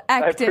facial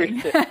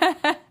acting.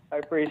 I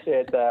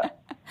appreciate that.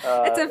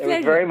 It's a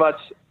pleasure. It was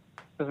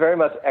very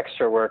much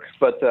extra work,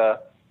 but there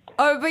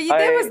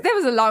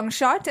was a long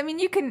shot. I mean,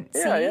 you can see.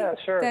 Yeah,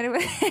 sure. That it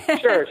was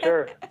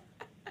sure.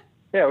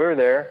 Yeah, we were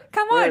there.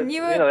 Come on,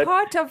 you were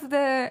part of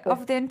the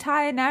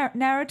entire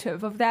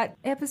narrative of that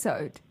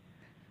episode.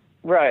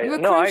 Right. You were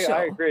no, I crucial.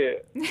 agree.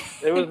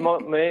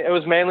 It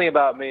was mainly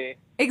about me.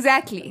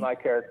 Exactly. My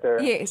character.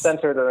 Yes.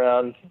 Centered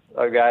around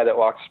a guy that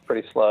walks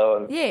pretty slow.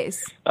 And,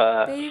 yes.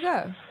 There you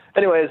go.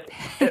 Anyways,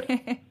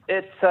 it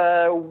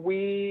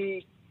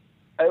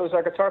was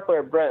our guitar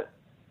player Brent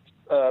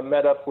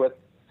met up with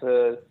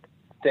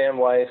Dan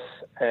Weiss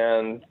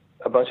and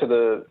a bunch of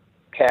the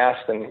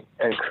cast and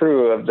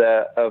crew of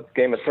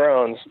Game of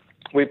Thrones.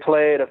 We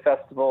played a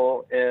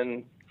festival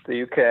in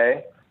the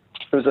UK.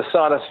 It was a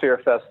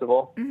Sonosphere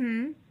festival.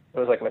 Mm-hmm. It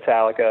was like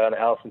Metallica and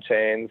Alice in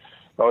Chains,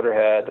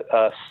 Motorhead,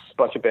 us, a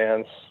bunch of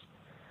bands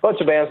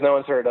no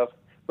one's heard of.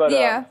 But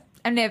yeah,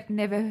 I've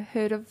never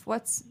heard of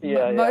what's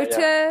Motor,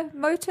 yeah.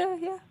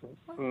 Motortalica.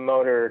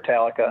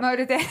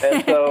 Motortalica.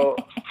 And so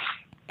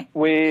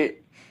we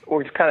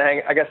were just kind of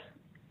hanging. I guess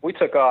we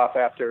took off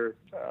after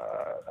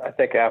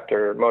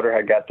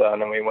Motorhead got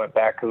done, and we went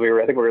back because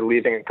I think we were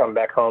leaving and coming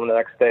back home the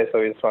next day.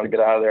 So we just wanted to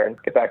get out of there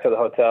and get back to the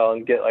hotel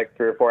and get like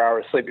 3 or 4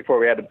 hours sleep before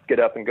we had to get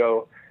up and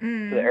go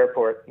to the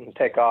airport and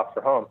take off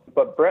for home.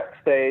 But Brett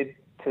stayed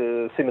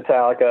to see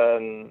Metallica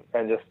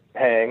and just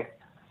hang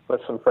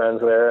with some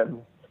friends there,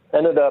 and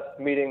ended up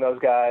meeting those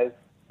guys.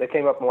 They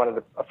came up and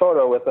wanted a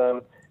photo with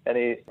him, and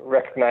he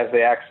recognized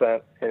the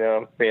accent,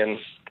 being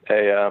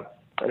an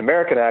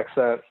American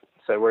accent.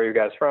 Said, "Where are you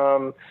guys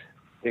from?"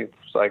 He's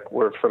like,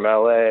 "We're from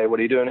LA. What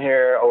are you doing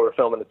here?" "Oh, we're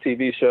filming a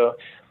TV show."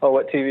 "Oh,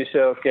 what TV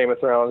show?" "Game of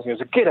Thrones." He was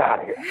like, "Get out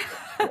of here."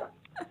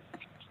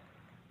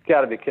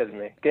 Got to be kidding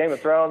me. Game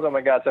of Thrones? Oh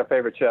my God, it's our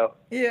favorite show.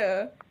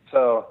 Yeah.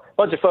 So a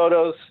bunch of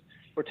photos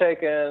were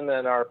taken,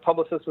 and our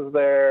publicist was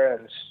there,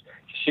 and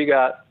she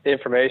got the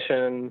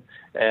information,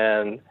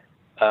 and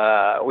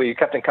we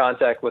kept in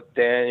contact with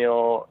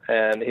Daniel,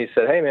 and he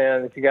said, "Hey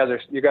man, if you guys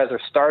are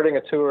starting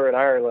a tour in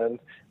Ireland,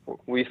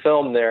 we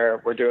filmed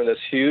there. We're doing this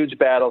huge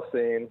battle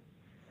scene,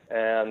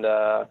 and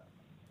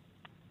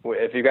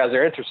if you guys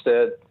are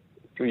interested,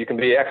 you can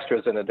be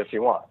extras in it if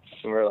you want."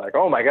 And we were like,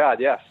 "Oh my God,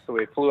 yes!" So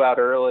we flew out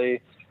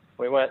early.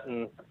 We went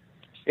and,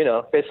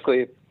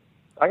 basically,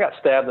 I got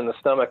stabbed in the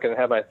stomach and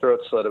had my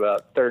throat slit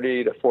about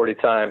 30 to 40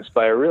 times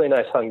by a really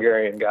nice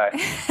Hungarian guy.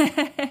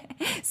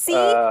 See,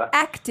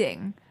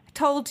 acting.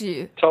 Told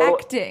you,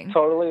 acting.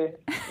 Totally,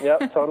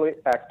 yep, totally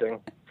acting.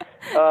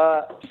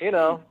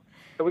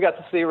 We got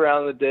to see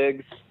around the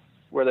digs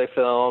where they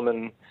film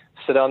and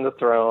sit on the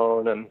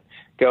throne and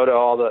go to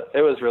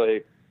it was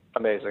really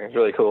amazing. It was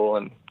really cool,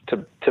 and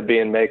to be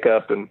in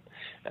makeup and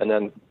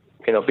then,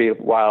 be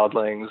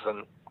wildlings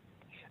and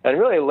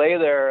really lay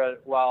there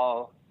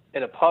while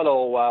in a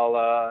puddle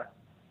while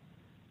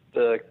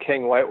the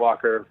King White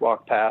Walker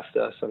walked past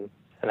us, and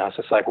I was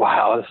just like,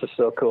 wow, this is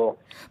so cool.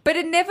 But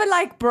it never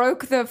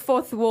broke the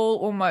fourth wall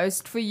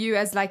almost for you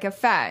as a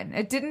fan.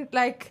 It didn't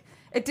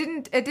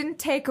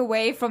take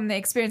away from the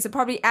experience. It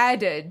probably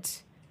added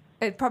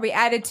it probably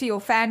added to your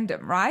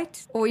fandom,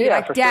 right? Or you're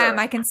like, damn, sure.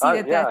 I can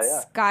see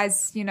that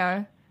guys, you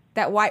know,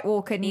 that White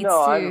Walker needs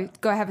to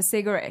go have a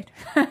cigarette.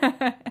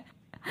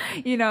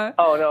 You know?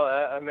 Oh, no,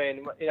 I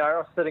mean, you know, I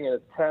was sitting in a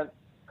tent,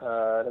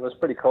 and it was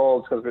pretty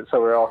cold, so we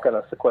were all kind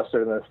of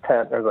sequestered in this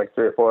tent. There was like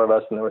 3 or 4 of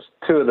us, and there was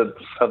 2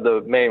 of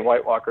the main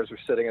White Walkers were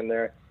sitting in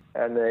there,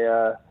 and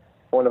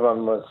one of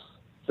them was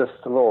just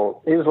he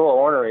was a little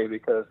ornery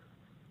because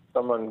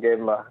someone gave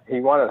him he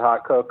wanted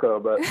hot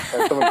cocoa, and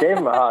someone gave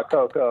him a hot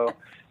cocoa,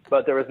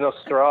 but there was no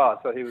straw,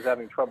 so he was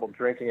having trouble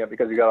drinking it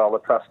because he got all the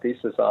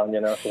prosthesis on,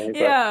 you know. So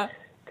he's like,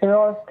 can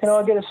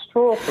I get a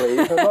straw, please?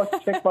 I'd like to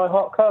drink my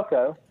hot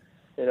cocoa.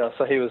 You know,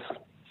 so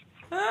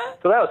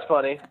that was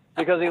funny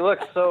because he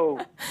looks so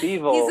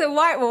evil. He's a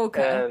White Walker.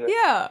 And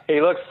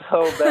he looks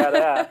so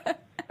badass.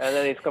 And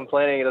then he's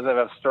complaining he doesn't have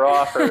a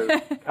straw for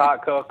his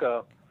hot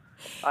cocoa.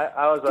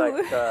 I was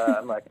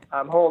like,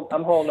 I'm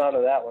holding on to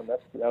that one.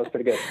 That was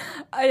pretty good.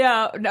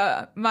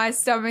 No, my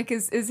stomach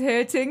is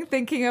hurting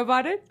thinking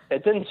about it.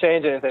 It didn't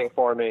change anything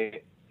for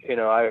me. You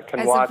know, I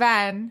can watch. As a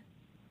fan.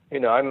 You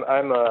know,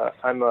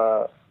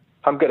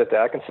 I'm good at that.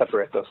 I can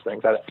separate those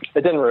things.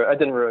 It didn't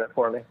ruin it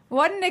for me.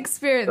 What an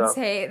experience,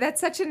 hey. That's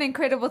such an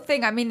incredible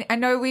thing. I mean, I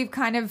know we've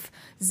kind of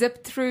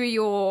zipped through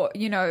your,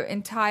 you know,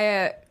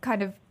 entire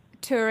kind of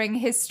touring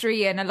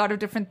history and a lot of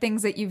different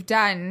things that you've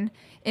done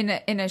in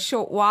a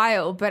short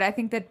while, but I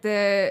think that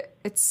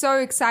it's so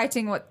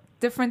exciting what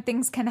different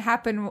things can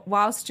happen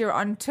whilst you're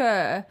on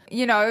tour,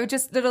 you know,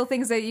 just little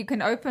things that you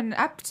can open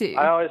up to.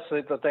 I always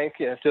say thank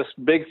you. Just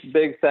big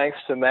thanks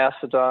to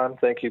Mastodon.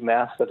 Thank you,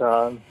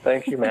 Mastodon.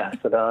 Thank you,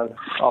 Mastodon,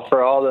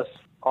 for all this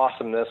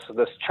awesomeness,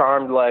 this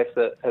charmed life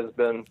that has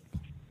been,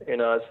 you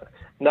know, it's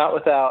not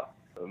without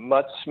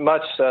much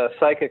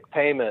psychic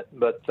payment,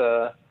 but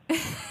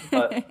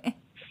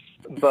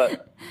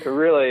it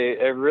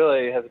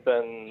really has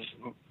been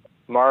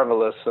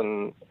marvelous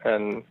and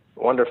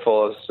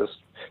wonderful. It's just,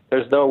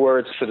 there's no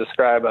words to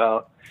describe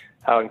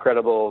how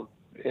incredible,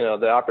 you know,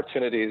 the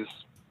opportunities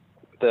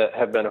that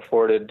have been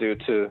afforded due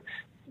to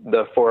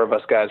the 4 of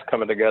us guys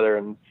coming together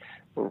and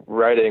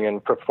writing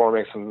and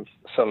performing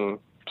some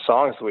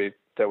songs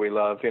that we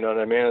love. You know what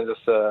I mean? It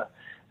just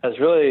has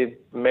really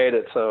made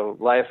it so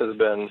life has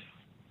been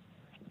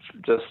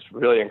just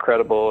really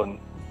incredible, and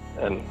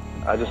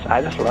I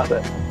just love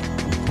it.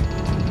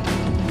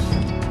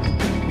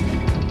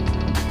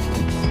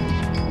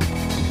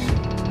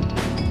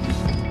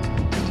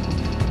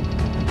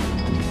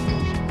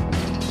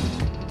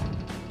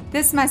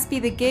 This Must Be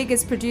the Gig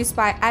is produced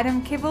by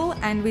Adam Kibble,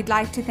 and we'd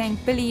like to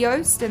thank Billy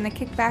Yost and The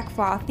Kickback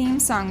for our theme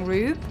song,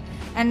 Rube,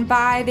 and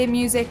buy their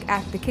music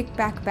at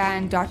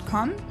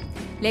thekickbackband.com.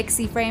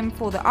 Lexi Frame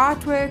for the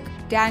artwork,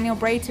 Daniel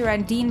Brater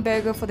and Dean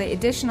Berger for the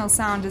additional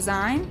sound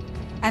design,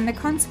 and the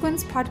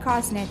Consequence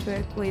Podcast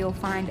Network, where you'll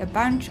find a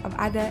bunch of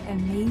other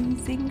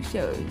amazing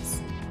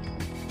shows.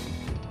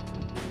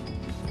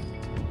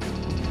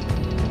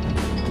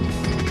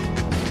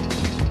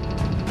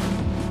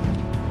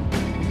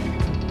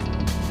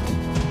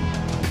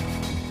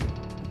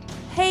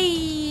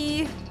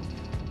 Hey!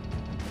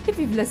 If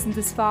you've listened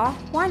this far,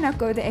 why not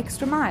go the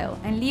extra mile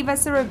and leave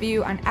us a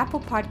review on Apple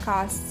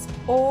Podcasts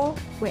or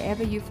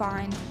wherever you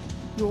find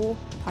your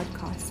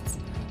podcasts.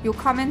 Your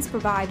comments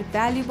provide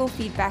valuable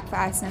feedback for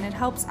us, and it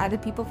helps other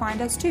people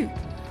find us too.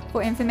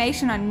 For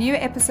information on new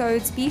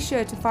episodes, be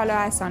sure to follow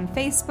us on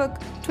Facebook,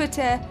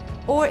 Twitter,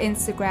 or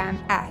Instagram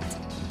at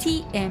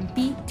TMBTGPod,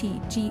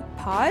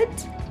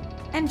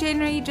 and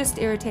generally just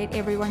irritate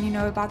everyone you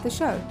know about the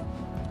show.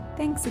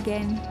 Thanks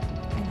again,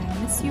 and I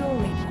miss you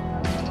already.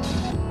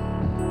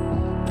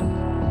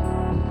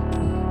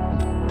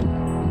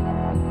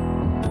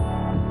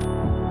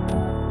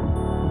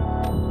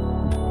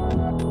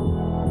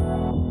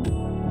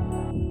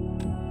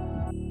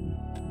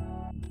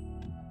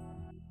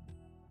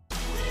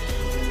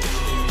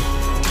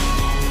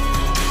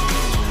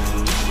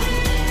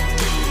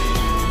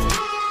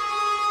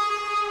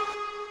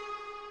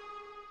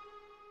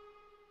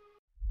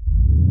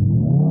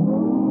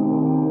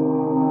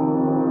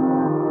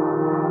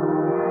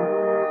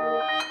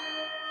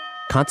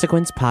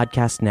 Consequence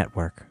Podcast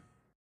Network.